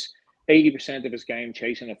spends 80% of his game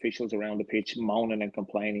chasing officials around the pitch, moaning and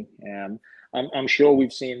complaining. I'm sure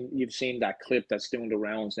you've seen that clip that's doing the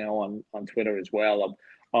rounds now on Twitter as well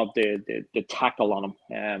of the tackle on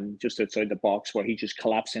him just outside the box where he just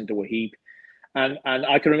collapsed into a heap. And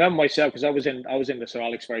I can remember myself because I was in the Sir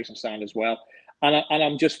Alex Ferguson stand as well, and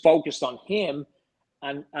I'm just focused on him,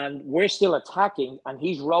 and we're still attacking, and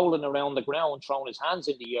he's rolling around the ground, throwing his hands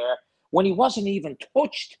in the air when he wasn't even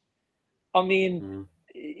touched. I mean,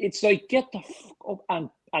 it's like get the fuck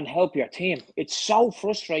up and help your team. It's so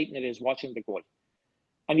frustrating it is watching the goal,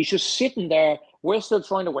 and he's just sitting there. We're still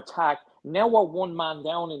trying to attack. Now we're one man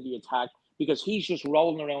down in the attack because he's just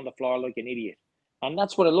rolling around the floor like an idiot. And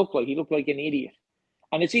that's what it looked like. He looked like an idiot.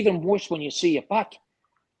 And it's even worse when you see it back.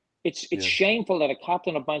 It's shameful that a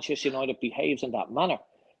captain of Manchester United behaves in that manner.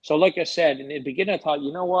 So like I said, in the beginning, I thought,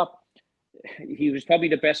 you know what? He was probably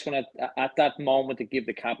the best one at that moment to give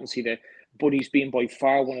the captaincy to, but he's been by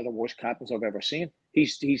far one of the worst captains I've ever seen.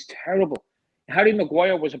 He's terrible. Harry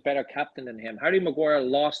Maguire was a better captain than him. Harry Maguire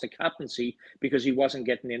lost the captaincy because he wasn't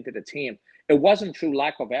getting into the team. It wasn't through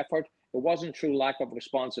lack of effort. It wasn't through lack of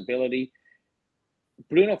responsibility.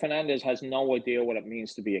 Bruno Fernandes has no idea what it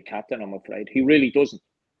means to be a captain, I'm afraid. He really doesn't.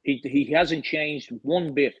 He hasn't changed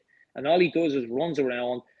one bit. And all he does is runs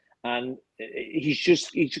around and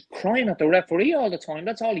he's crying at the referee all the time.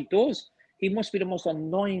 That's all he does. He must be the most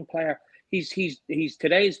annoying player. He's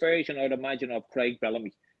today's version, I'd imagine, of Craig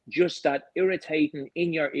Bellamy. Just that irritating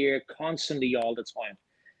in your ear constantly all the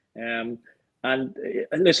time. And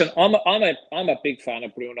listen, I'm a big fan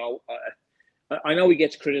of Bruno. I know he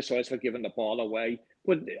gets criticised for giving the ball away,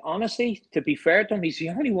 but honestly, to be fair to him, he's the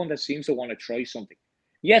only one that seems to want to try something.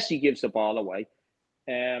 Yes, he gives the ball away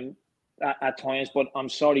at times, but I'm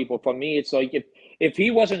sorry, but for me, it's like if he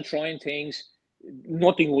wasn't trying things,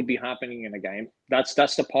 nothing would be happening in a game. That's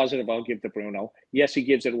the positive I'll give to Bruno. Yes, he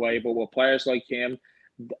gives it away, but with players like him,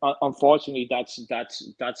 unfortunately, that's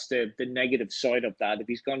the negative side of that. If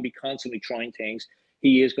he's going to be constantly trying things,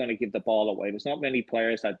 he is going to give the ball away. There's not many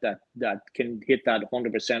players that can hit that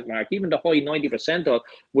 100% mark, even the high 90%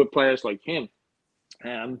 with players like him.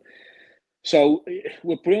 So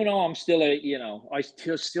with Bruno, I'm still I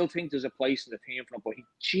still think there's a place in the team for him. But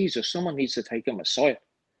Jesus, someone needs to take him aside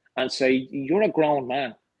and say, "You're a grown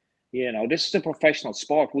man. This is a professional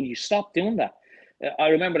sport. Will you stop doing that?" I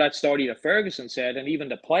remember that story that Ferguson said, and even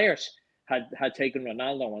the players had taken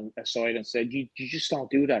Ronaldo aside and said, "You just don't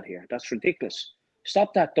do that here. That's ridiculous.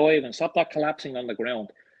 Stop that diving, stop that collapsing on the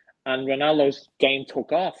ground." And Ronaldo's game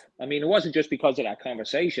took off. I mean, it wasn't just because of that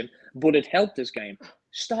conversation, but it helped his game.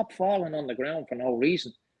 Stop falling on the ground for no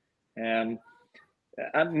reason. And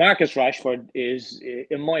Marcus Rashford is,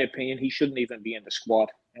 in my opinion, he shouldn't even be in the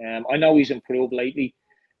squad. I know he's improved lately,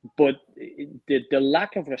 but the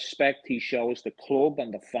lack of respect he shows the club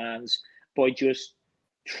and the fans by just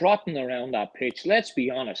trotting around that pitch, let's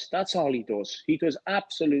be honest, that's all he does. He does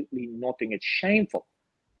absolutely nothing. It's shameful,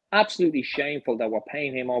 absolutely shameful that we're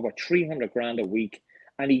paying him over 300 grand a week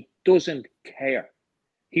and he doesn't care.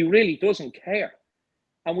 He really doesn't care.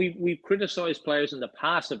 And we've criticised players in the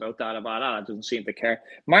past about that, doesn't seem to care.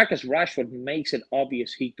 Marcus Rashford makes it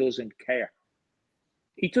obvious he doesn't care.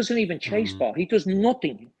 He doesn't even chase ball. He does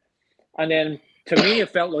nothing. And then, to me,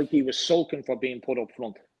 it felt like he was sulking for being put up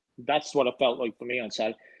front. That's what it felt like for me on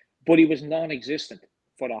Saturday. But he was non-existent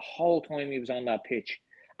for the whole time he was on that pitch.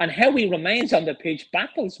 And how he remains on the pitch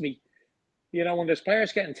baffles me. You know, when there's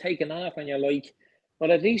players getting taken off and you're like,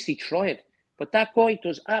 well, at least he tried. But that guy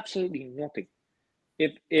does absolutely nothing.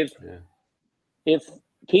 If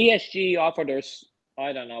PSG offered us,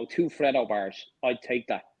 I don't know, 2 Freddo bars, I'd take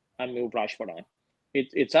that and move Rashford on.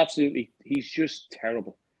 It's absolutely, he's just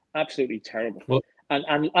terrible. Absolutely terrible. Well,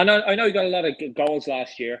 and I know he got a lot of goals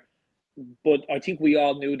last year, but I think we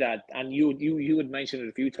all knew that. And you had mentioned it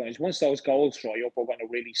a few times. Once those goals dry up, we're going to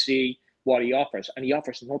really see what he offers. And he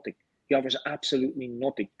offers nothing. He offers absolutely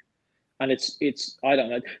nothing. And it's I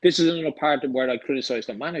don't know. This is another part of where I criticise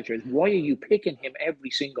the manager. Is why are you picking him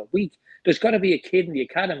every single week? There's got to be a kid in the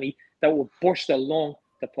academy that will burst a lung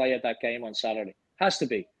to play at that game on Saturday. Has to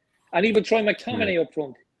be. And even Troy McTominay up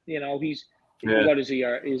front. You know, he's what is he?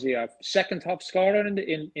 Is he our second top scorer in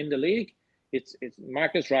the league? It's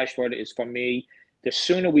Marcus Rashford is, for me, the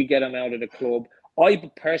sooner we get him out of the club.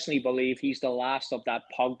 I personally believe he's the last of that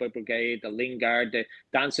Pogba brigade, the Lingard, the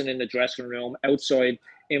dancing in the dressing room. Outside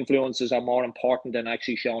influences are more important than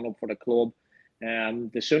actually showing up for the club.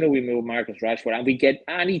 The sooner we move Marcus Rashford and we get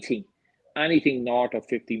anything north of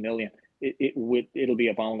 50 million, it'll be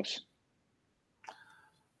a bonus.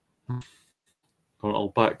 Going all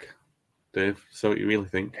back, Dave. So what you really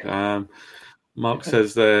think? Mark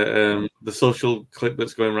says the social clip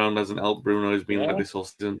that's going around hasn't helped Bruno. He's been like this all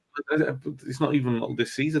season. It's not even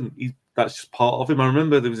this season. That's just part of him. I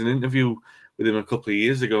remember there was an interview with him a couple of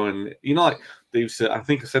years ago, and you know, like they used to. I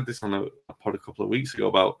think I said this on a pod a couple of weeks ago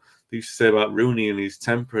about they used to say about Rooney and his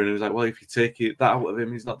temper, and he was like, "Well, if you take that out of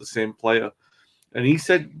him, he's not the same player."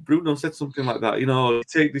 And Bruno said something like that. You know, if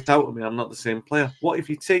you take this out of me, I'm not the same player. What if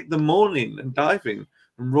you take the moaning and diving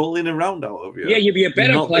and rolling around out of you? Yeah, you'd be a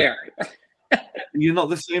better player. You're not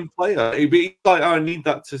the same player. It'd be like, I need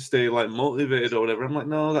that to stay like motivated or whatever. I'm like,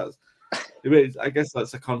 no, I guess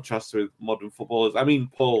that's a contrast with modern footballers. I mean,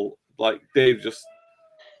 Paul, like Dave, just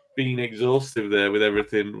being exhaustive there with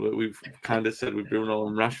everything we've kind of said with Bruno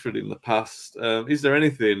and Rashford in the past. Is there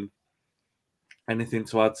anything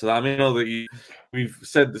to add to that? I mean, I know that we've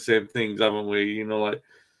said the same things, haven't we? You know, like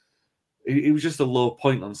it was just a low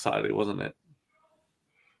point on Saturday, wasn't it?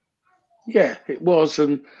 Yeah, it was,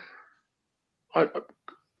 and I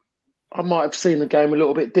might have seen the game a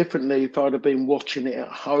little bit differently if I'd have been watching it at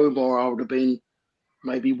home, or I would have been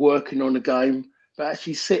maybe working on the game. But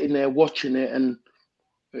actually sitting there watching it and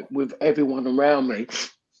with everyone around me,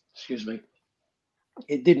 excuse me,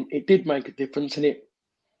 it did make a difference, and it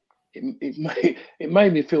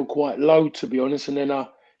made me feel quite low, to be honest. And then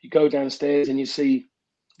you go downstairs and you see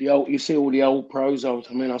all the old pros.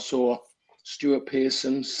 I saw Stuart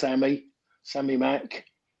Pearson, Sammy Mack,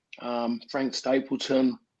 Frank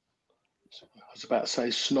Stapleton. I was about to say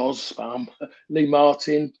Snoz, Lee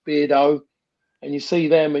Martin, Beardo, and you see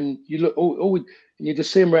them, and you look and you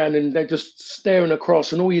just see them around, and they're just staring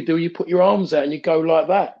across, and all you do, you put your arms out and you go like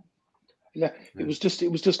that. It was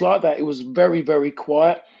just like that. It was very, very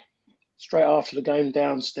quiet. Straight after the game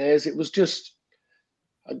downstairs, it was just,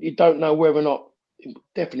 you don't know whether or not,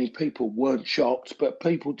 definitely people weren't shocked, but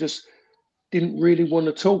people just didn't really want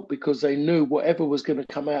to talk because they knew whatever was going to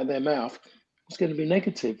come out of their mouth was going to be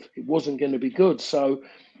negative. It wasn't going to be good. So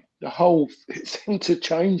it seemed to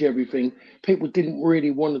change everything. People didn't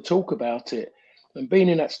really want to talk about it. And being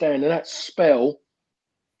in that stand and that spell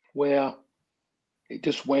where it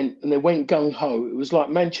just went, and they went gung-ho. It was like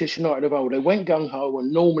Manchester United of old. They went gung-ho,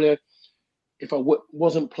 and normally if I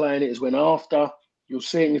wasn't playing it, is when after you'll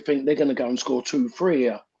see it and you think they're going to go and score 2-3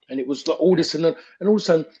 here. And it was like all this, and all of a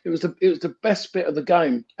sudden it was the best bit of the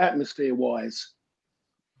game, atmosphere-wise.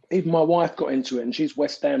 Even my wife got into it, and she's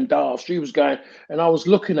West Ham daft. She was going, and I was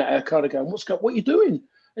looking at her, kind of going, "What are you doing?"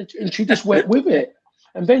 And she just went with it.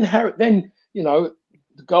 And then the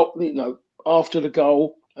goal, after the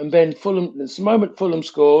goal, and then Fulham. The moment Fulham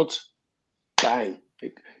scored, bang!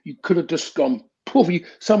 You could have just gone poof.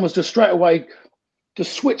 Someone's just straight away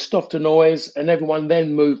just switched off the noise, and everyone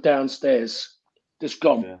then moved downstairs. Just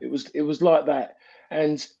gone. Yeah. It was like that.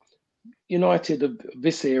 And United of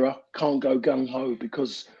this era can't go gung-ho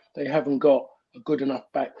because they haven't got a good enough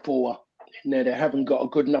back four in there. They haven't got a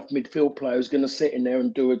good enough midfield player who's going to sit in there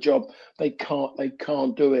and do a job. They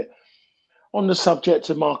can't do it. On the subject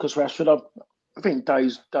of Marcus Rashford, I think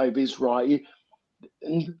Dave is right.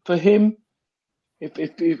 And for him,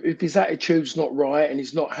 If his attitude's not right and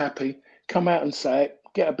he's not happy, come out and say it.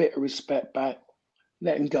 Get a bit of respect back.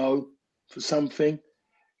 Let him go for something.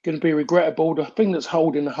 Going to be regrettable. The thing that's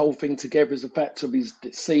holding the whole thing together is the fact of he's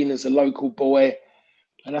seen as a local boy,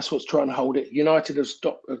 and that's what's trying to hold it. United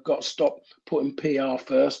have got to stop putting PR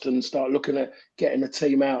first and start looking at getting a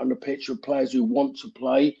team out on the pitch of players who want to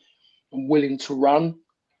play and willing to run.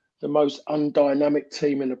 The most undynamic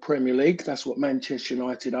team in the Premier League. That's what Manchester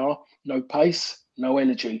United are. No pace, no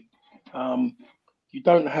energy. You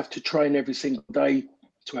don't have to train every single day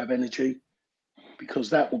to have energy because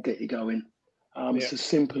that will get you going. It's as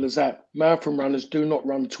simple as that. Marathon runners do not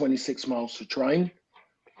run 26 miles to train.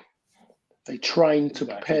 They train to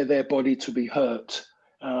prepare their body to be hurt.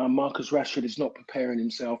 Marcus Rashford is not preparing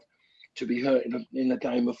himself to be hurt in a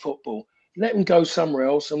game of football. Let him go somewhere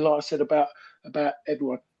else. And like I said about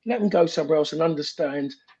everyone, let them go somewhere else and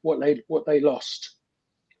understand what they lost,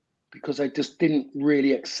 because they just didn't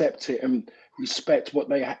really accept it and respect what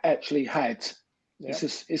they actually had. Yeah.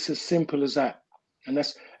 It's as simple as that, and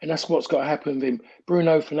that's what's got to happen with him.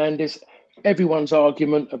 Bruno Fernandes. Everyone's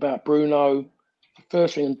argument about Bruno. The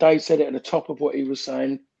first thing, and Dave said it at the top of what he was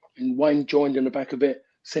saying, and Wayne joined in the back of it.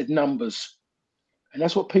 Said numbers, and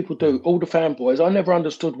that's what people do. All the fanboys. I never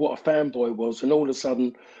understood what a fanboy was, and all of a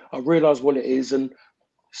sudden I realised what it is, and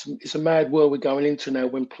it's a mad world we're going into now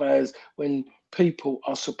when people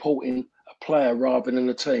are supporting a player rather than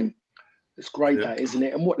a team. It's great, that, isn't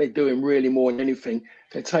it? And what they're doing really more than anything,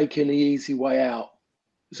 they're taking the easy way out.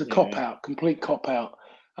 It's a cop-out, complete cop-out.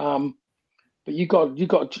 But you got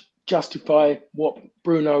to justify what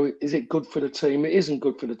Bruno, is it good for the team? It isn't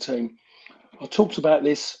good for the team. I talked about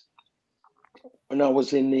this when I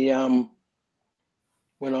was in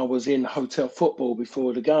hotel football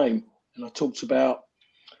before the game, and I talked about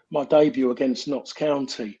my debut against Notts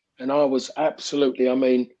County, and I was absolutely,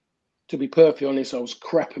 to be perfectly honest, I was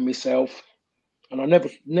crapping myself, and I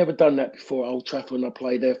never done that before at Old Trafford when I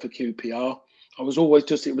played there for QPR. I was always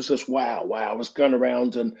it was just wow. I was going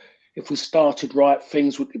around, and if we started right,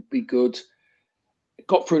 things would be good.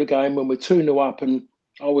 Got through the game when we're 2-0 up, and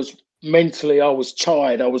I was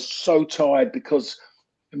tired. I was so tired because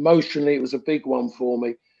emotionally it was a big one for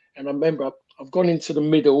me. And I remember I've gone into the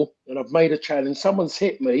middle and I've made a challenge. Someone's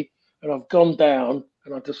hit me and I've gone down,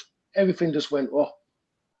 and everything just went, oh.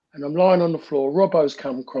 And I'm lying on the floor. Robbo's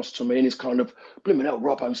come across to me and he's kind of, blimmin' hell,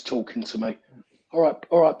 Robbo's talking to me. All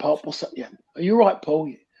right, Pop, what's up? Yeah. Are you all right,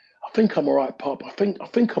 Paul? I think I'm all right, Pop. I think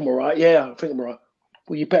I'm all right. Yeah, I think I'm all right.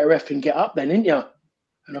 Well, you better effing get up then, ain't you?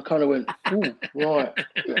 And I kind of went, oh, right.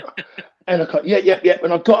 Yeah. And I got, yeah.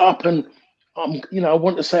 And I got up, and I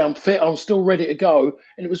want to say I'm fit. I'm still ready to go.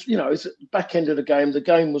 And it was, it's at the back end of the game. The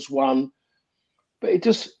game was won. But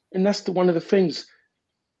and that's one of the things.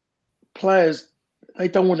 Players, they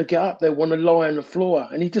don't want to get up. They want to lie on the floor.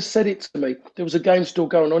 And he just said it to me. There was a game still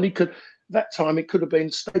going on. That time it could have been,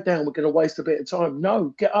 stay down. We're going to waste a bit of time.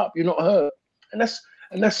 No, get up. You're not hurt. And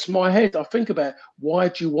that's my head. I think about, why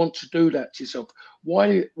do you want to do that to yourself?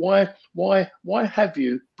 Why have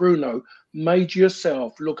you, Bruno, made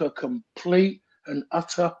yourself look a complete and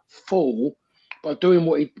utter fool by doing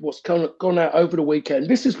what's gone out over the weekend?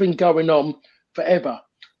 This has been going on forever,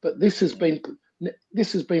 but this has been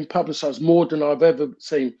publicised more than I've ever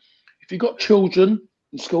seen. If you've got children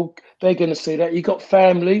in school, they're going to see that. You've got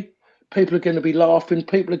family, people are going to be laughing,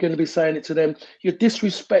 people are going to be saying it to them. You're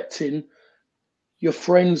disrespecting your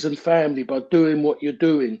friends and family by doing what you're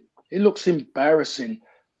doing. It looks embarrassing.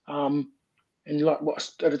 And like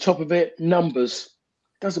what's at the top of it, numbers.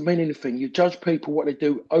 Doesn't mean anything. You judge people what they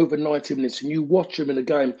do over 90 minutes, and you watch them in a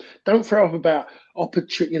game. Don't throw up about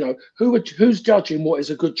opportunity. Who's judging what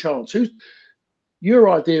is a good chance?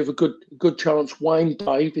 Your idea of a good chance, Wayne,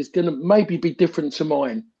 Dave, is going to maybe be different to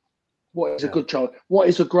mine. What is a good chance? What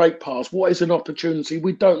is a great pass? What is an opportunity?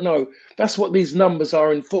 We don't know. That's what these numbers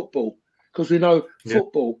are in football, because we know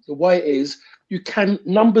football, the way it is,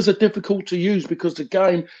 numbers are difficult to use because the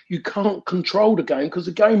game, you can't control the game, because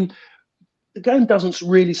the game doesn't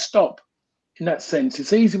really stop in that sense.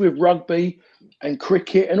 It's easy with rugby and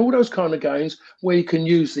cricket and all those kind of games where you can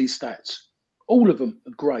use these stats. All of them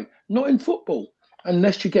are great. Not in football,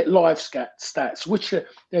 unless you get live stats, which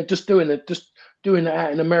they're just doing it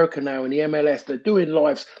out in America now in the MLS. They're doing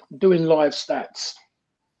live stats.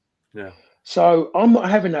 Yeah. So I'm not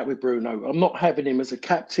having that with Bruno. I'm not having him as a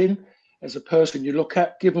captain, as a person you look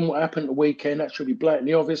at. Given what happened the weekend, that should be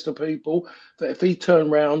blatantly obvious to people that if he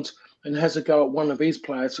turned round and has a go at one of his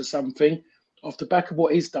players for something, off the back of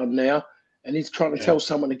what he's done now, and he's trying to tell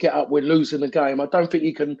someone to get up, we're losing the game, I don't think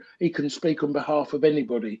he can speak on behalf of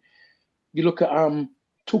anybody. You look at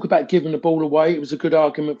talk about giving the ball away. It was a good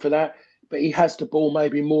argument for that. but he has the ball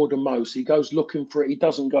maybe more than most. He goes looking for it. He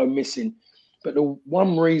doesn't go missing. But the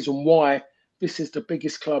one reason why this is the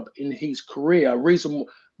biggest club in his career, reason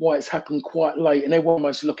why it's happened quite late, and everyone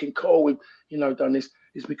was looking, cool, we've, done this,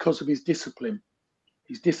 is because of his discipline.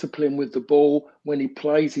 His discipline with the ball when he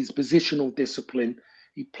plays, his positional discipline.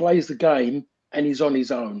 He plays the game and he's on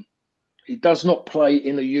his own. He does not play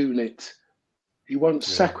in a unit. He won't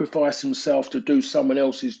sacrifice himself to do someone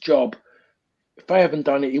else's job. If they haven't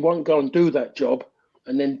done it, he won't go and do that job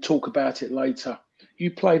and then talk about it later.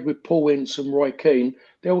 You played with Paul Ince and Roy Keane,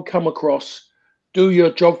 they will come across, do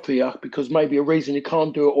your job for you because maybe a reason you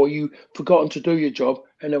can't do it or you've forgotten to do your job,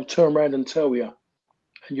 and they'll turn around and tell you.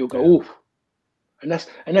 And you'll go, oof. And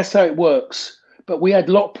that's how it works. But we had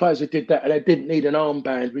a lot of players who did that and they didn't need an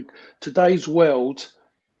armband. With today's world,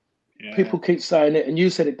 people keep saying it, and you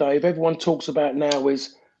said it, Dave, everyone talks about now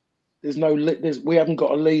is we haven't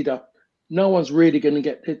got a leader. No one's really going to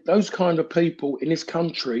get those kind of people in this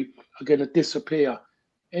country are going to disappear.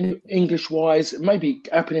 In English-wise, it may be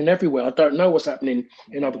happening everywhere. I don't know what's happening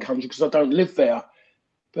in other countries because I don't live there.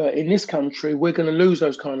 But in this country, we're going to lose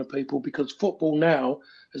those kind of people because football now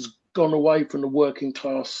has gone away from the working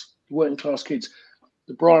class kids.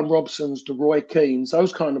 The Brian Robsons, the Roy Keanes,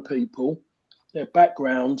 those kind of people, their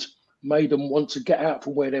background made them want to get out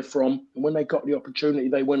from where they're from. And when they got the opportunity,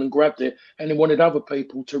 they went and grabbed it. And they wanted other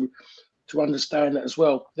people to understand that as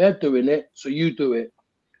well. They're doing it, so you do it.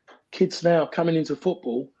 Kids now coming into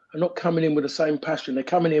football are not coming in with the same passion. They're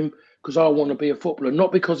coming in because I want to be a footballer,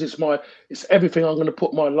 not because it's everything I'm going to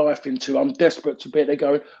put my life into. I'm desperate to be. They're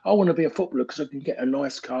going, I want to be a footballer because I can get a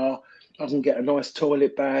nice car, I can get a nice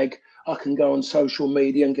toilet bag, I can go on social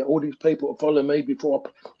media and get all these people to follow me before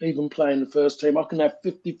I even play in the first team. I can have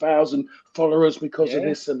 50,000 followers because of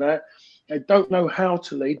this and that. They don't know how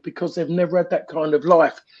to lead because they've never had that kind of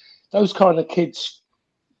life. Those kind of kids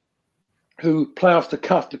who play off the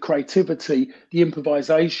cuff, the creativity, the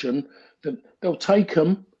improvisation, they'll take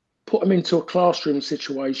them, put them into a classroom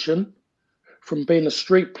situation from being a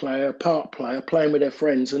street player, a park player, playing with their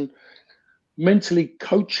friends, and mentally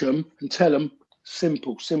coach them and tell them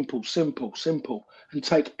simple, simple, simple, simple, and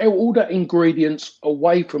take all that ingredients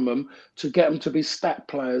away from them to get them to be stat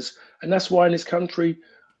players. And that's why in this country,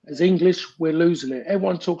 as English, we're losing it.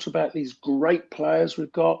 Everyone talks about these great players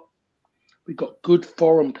we've got. We've got good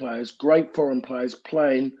foreign players, great foreign players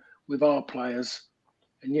playing with our players.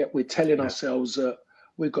 And yet we're telling ourselves that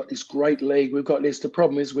we've got this great league, we've got this. The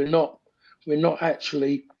problem is we're not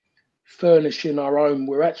actually furnishing our own.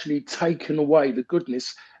 We're actually taking away the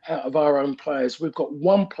goodness out of our own players. We've got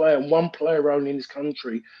one player and one player only in this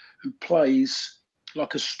country who plays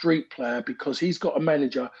like a street player because he's got a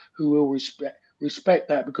manager who will respect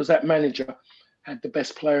that because that manager had the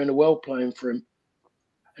best player in the world playing for him.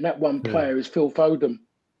 And that one player is Phil Foden.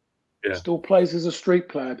 Still plays as a street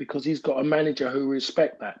player because he's got a manager who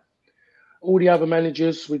respect that. All the other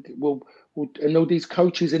managers will and all these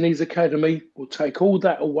coaches in these academy will take all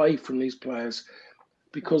that away from these players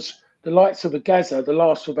because the likes of a Gaza, the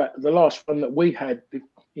last one that we had, the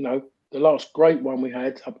last great one we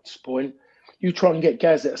had up to this point, you try and get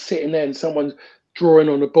Gaza sitting there and someone's drawing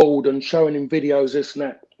on the board and showing him videos, this and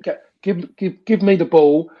that. Give me the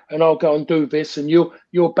ball and I'll go and do this and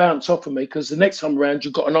you'll bounce off of me because the next time around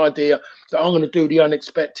you've got an idea that I'm going to do the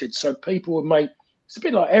unexpected. So people would make it's a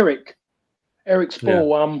bit like Eric's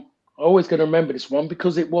ball. I'm always going to remember this one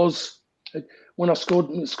because it was when I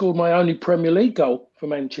scored my only Premier League goal for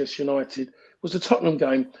Manchester United. It was the Tottenham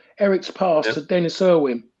game. Eric's pass to Dennis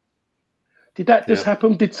Irwin. Did that just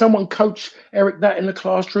happen? Did someone coach Eric that in the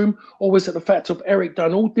classroom, or was it the fact of Eric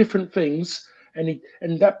done all different things? And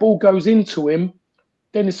that ball goes into him.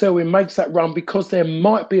 Dennis Irwin makes that run because there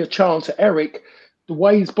might be a chance that Eric, the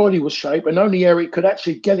way his body was shaped, and only Eric could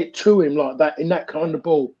actually get it to him like that in that kind of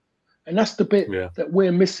ball. And that's the bit that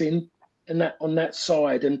we're missing on that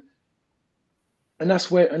side. And that's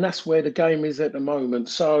where the game is at the moment.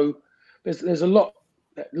 So there's a lot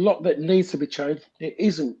that needs to be changed. It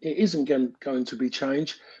isn't going to be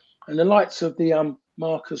changed. And the likes of the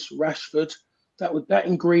Marcus Rashford, that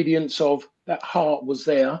ingredients of that heart was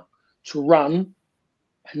there to run,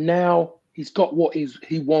 and now he's got what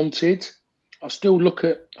he wanted. I still look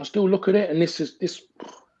at it, and this.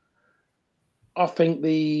 I think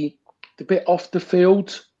the bit off the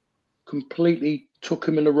field completely took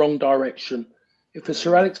him in the wrong direction. If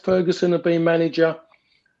Sir Alex Ferguson had been manager,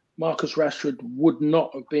 Marcus Rashford would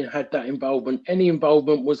not have had that involvement. Any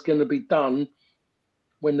involvement was going to be done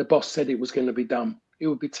when the boss said it was going to be done. He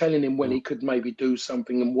would be telling him when he could maybe do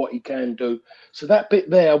something and what he can do. So that bit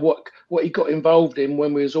there, what he got involved in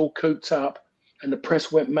when we was all cooped up and the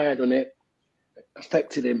press went mad on it,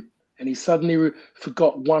 affected him. And he suddenly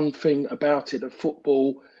forgot one thing about it, that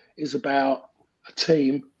football is about a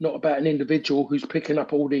team, not about an individual who's picking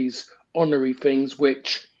up all these honorary things,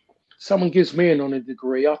 which someone gives me an honorary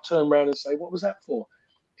degree. I turn around and say, what was that for?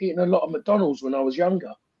 Eating a lot of McDonald's when I was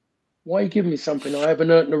younger. Why are you giving me something I haven't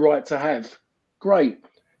earned the right to have? Great.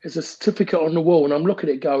 There's a certificate on the wall, and I'm looking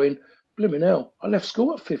at it going, blimmin' hell, I left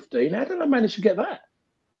school at 15. How did I manage to get that?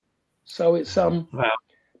 So it's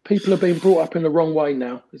people are being brought up in the wrong way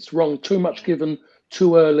now. It's wrong. Too much given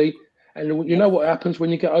too early. And you know what happens when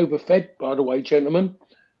you get overfed, by the way, gentlemen?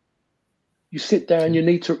 You sit down,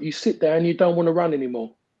 you sit down, you don't want to run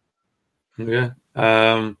anymore. Yeah.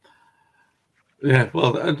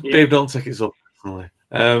 Dave, don't take it so personally.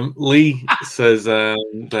 Lee says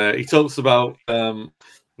he talks about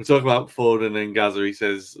we talk about Foden and Gaza. He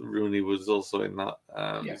says Rooney was also in that.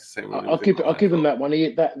 I'll give him that one.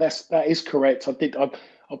 That is correct.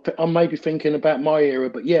 I'm maybe thinking about my era,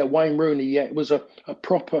 but yeah, Wayne Rooney. Yeah, it was a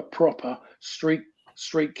proper street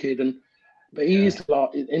kid, but he is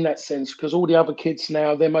like in that sense, because all the other kids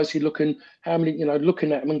now, they're mostly looking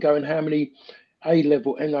looking at them and going, how many A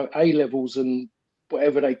levels and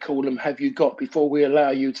whatever they call them have you got before we allow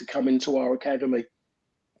you to come into our academy?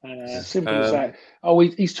 It's as simple as that. Oh,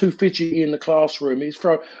 he's too fidgety in the classroom. He's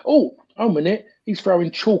throwing. Oh, a minute. He's throwing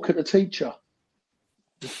chalk at the teacher.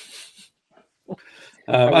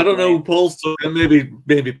 I don't know. Paul's talking.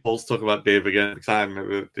 Maybe Paul's talking about Dave again, because I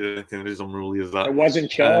never did anything as unruly as that. It wasn't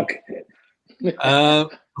chalk. I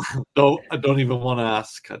don't even want to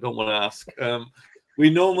ask. I don't want to ask. We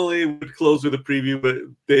normally would close with a preview, but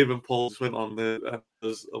Dave and Paul just went on the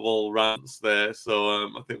of all rants there, so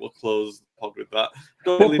I think we'll close the pod with that.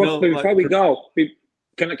 Before we go,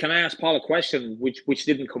 can I ask Paul a question which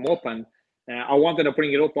didn't come up, and I wanted to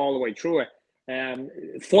bring it up all the way through it.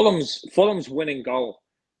 Fulham's winning goal.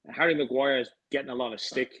 Harry Maguire is getting a lot of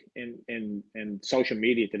stick in social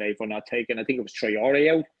media today for not taking. I think it was Traore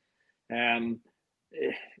out.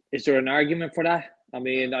 Is there an argument for that? I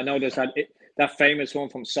mean, I know there's that famous one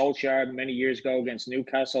from Solskjaer many years ago against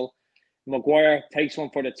Newcastle. Maguire takes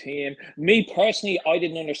one for the team. Me personally, I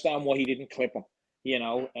didn't understand why he didn't clip him.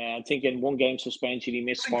 I think in one game suspension he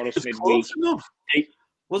missed Forest midweek.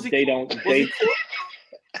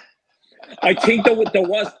 I think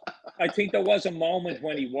there was a moment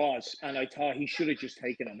when he was, and I thought he should have just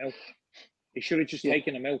taken him out. He should have just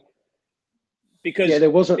taken him out. Because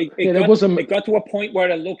it got to a point where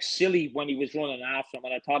it looked silly when he was running after him,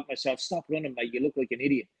 and I thought to myself, stop running, mate, you look like an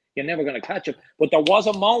idiot. You're never going to catch him. But there was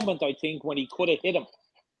a moment, I think, when he could have hit him.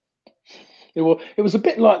 It was a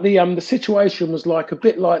bit like the situation was like a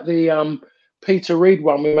bit like the Peter Reid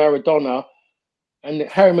one with Maradona, and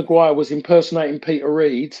Harry Maguire was impersonating Peter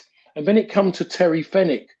Reid, and then it come to Terry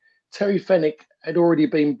Fenwick. Terry Fenwick had already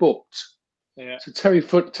been booked. Yeah. So Terry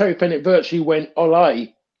Fenwick virtually went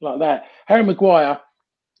olé like that. Harry Maguire,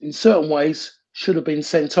 in certain ways, should have been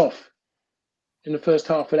sent off in the first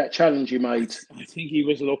half of that challenge he made. I think he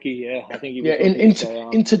was lucky, yeah. I think he was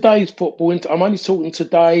lucky. In today's football, I'm only talking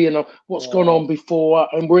today and what's gone on before,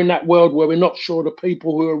 and we're in that world where we're not sure the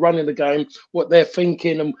people who are running the game, what they're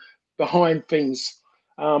thinking and behind things.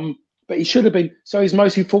 But he should have been. So he's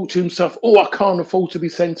mostly thought to himself, I can't afford to be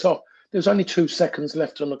sent off. There's only 2 seconds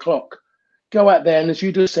left on the clock. Go out there and, as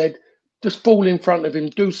you just said, just fall in front of him,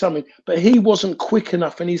 do something. But he wasn't quick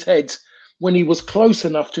enough in his head when he was close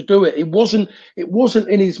enough to do it. It wasn't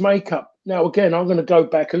in his makeup. Now, again, I'm going to go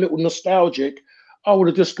back a little nostalgic. I would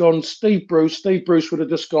have just gone Steve Bruce. Steve Bruce would have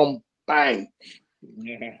just gone bang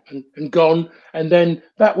and gone. And then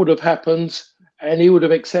that would have happened and he would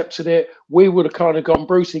have accepted it. We would have kind of gone,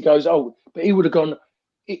 Bruce, he goes, but he would have gone,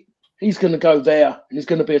 he's going to go there and there's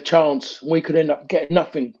going to be a chance. We could end up getting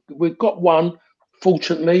nothing. We've got one.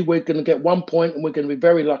 Fortunately, we're going to get 1 point and we're going to be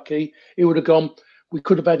very lucky. He would have gone, we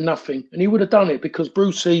could have had nothing. And he would have done it because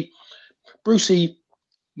Brucey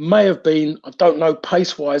may have been, I don't know,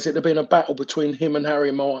 pace-wise, it'd have been a battle between him and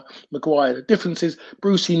Harry Maguire. The difference is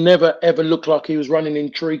Brucey never, ever looked like he was running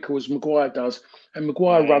in treacle as Maguire does. And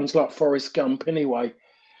Maguire runs like Forrest Gump anyway.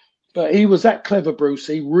 But he was that clever,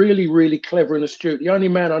 Brucey, really, really clever and astute. The only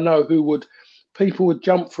man I know people would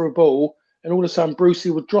jump for a ball and all of a sudden Brucey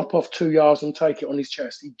would drop off 2 yards and take it on his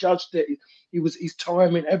chest. He judged it. His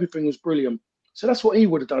timing, everything was brilliant. So that's what he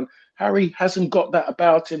would have done. Harry hasn't got that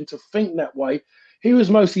about him to think that way. He was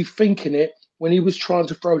mostly thinking it when he was trying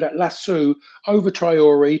to throw that lasso over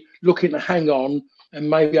Traore, looking to hang on and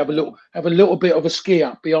maybe have a little bit of a ski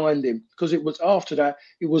up behind him. Because it was after that,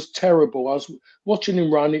 it was terrible. I was watching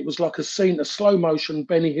him run. It was like a slow motion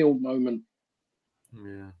Benny Hill moment.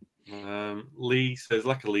 Yeah. Lee says,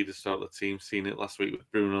 like a leader start the team, seen it last week with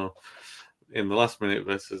Bruno. in the last minute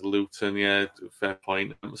versus Luton. Yeah, fair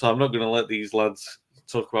point. So I'm not going to let these lads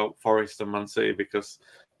talk about Forest and Man City because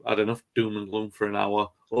I had enough doom and gloom for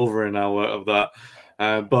over an hour of that.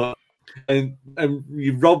 But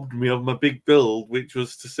you robbed me of my big build, which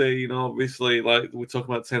was to say, obviously, like we're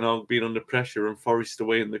talking about Ten Hag being under pressure, and Forest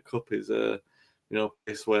away in the cup is a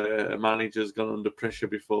place where a manager's gone under pressure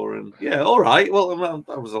before. And yeah, all right, well,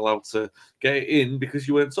 I was allowed to get it in because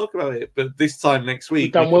you weren't talking about it. But this time next week,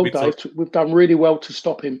 we've done well, Dave. We've done really well to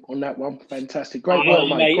stop him on that one. Fantastic, great work,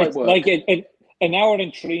 mate. Great work. Like an hour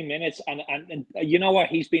and 3 minutes, and you know what?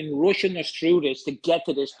 He's been rushing us through this to get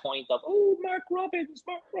to this point of Mark Robbins.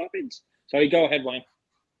 Sorry, go ahead, Wayne.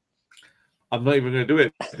 I'm not even going to do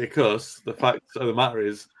it because the fact of the matter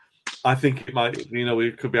is, I think it might.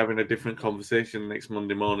 We could be having a different conversation next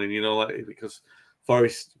Monday morning. Because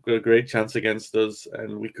Forest got a great chance against us,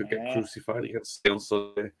 and we could get crucified against on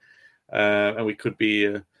Sunday, and we could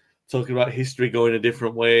be talking about history going a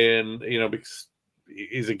different way, and because it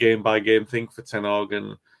is a game by game thing for Ten Hag,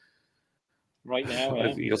 and right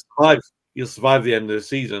now you'll survive the end of the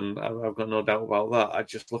season. I've got no doubt about that. I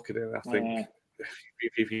just look at it and I think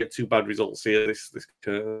if you get 2 bad results here, this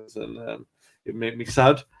occurs, and it made me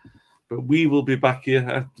sad. But we will be back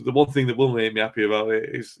here. The one thing that will make me happy about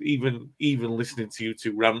it is even listening to you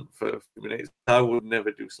two rant for a few minutes. I would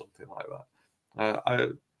never do something like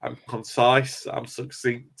that. I'm concise. I'm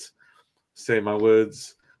succinct. Say my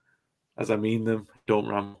words as I mean them. Don't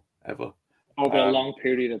ramble ever. Over a long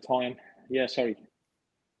period of time. Yeah, sorry.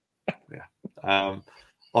 Yeah.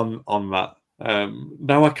 On that.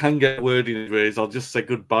 Now I can get a word in anyways. I'll just say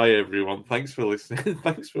goodbye, everyone. Thanks for listening.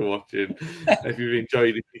 Thanks for watching. If you've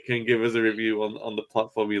enjoyed it, you can give us a review on the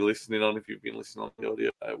platform you're listening on. If you've been listening on the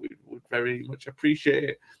audio, we would very much appreciate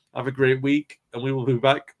it. Have a great week, and we will be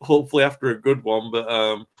back hopefully after a good one.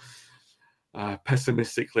 But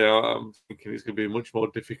pessimistically, I'm thinking it's going to be much more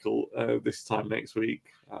difficult this time next week.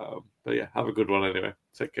 But yeah, have a good one anyway.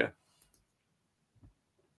 Take care.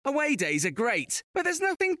 Away days are great, but there's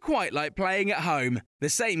nothing quite like playing at home. The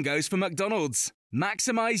same goes for McDonald's.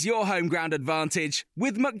 Maximise your home ground advantage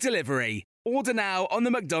with McDelivery. Order now on the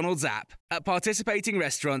McDonald's app. At participating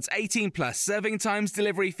restaurants, 18 plus serving times,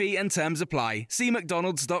 delivery fee and terms apply. See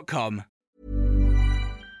mcdonalds.com.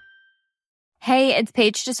 Hey, it's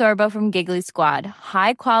Paige DeSorbo from Giggly Squad.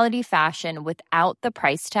 High quality fashion without the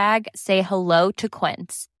price tag. Say hello to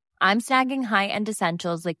Quince. I'm snagging high-end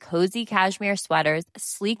essentials like cozy cashmere sweaters,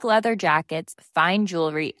 sleek leather jackets, fine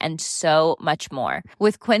jewelry, and so much more.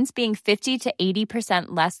 With Quince being 50 to 80%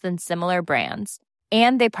 less than similar brands.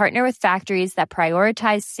 And they partner with factories that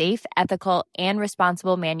prioritize safe, ethical, and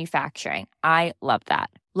responsible manufacturing. I love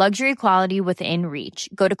that. Luxury quality within reach.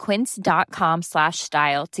 Go to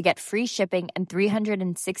quince.com/style to get free shipping and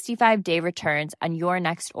 365-day returns on your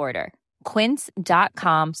next order.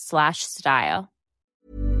 Quince.com/style.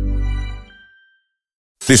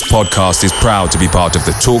 This podcast is proud to be part of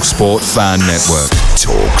the TalkSport Fan Network.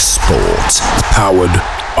 TalkSport. Powered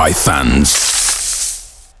by fans.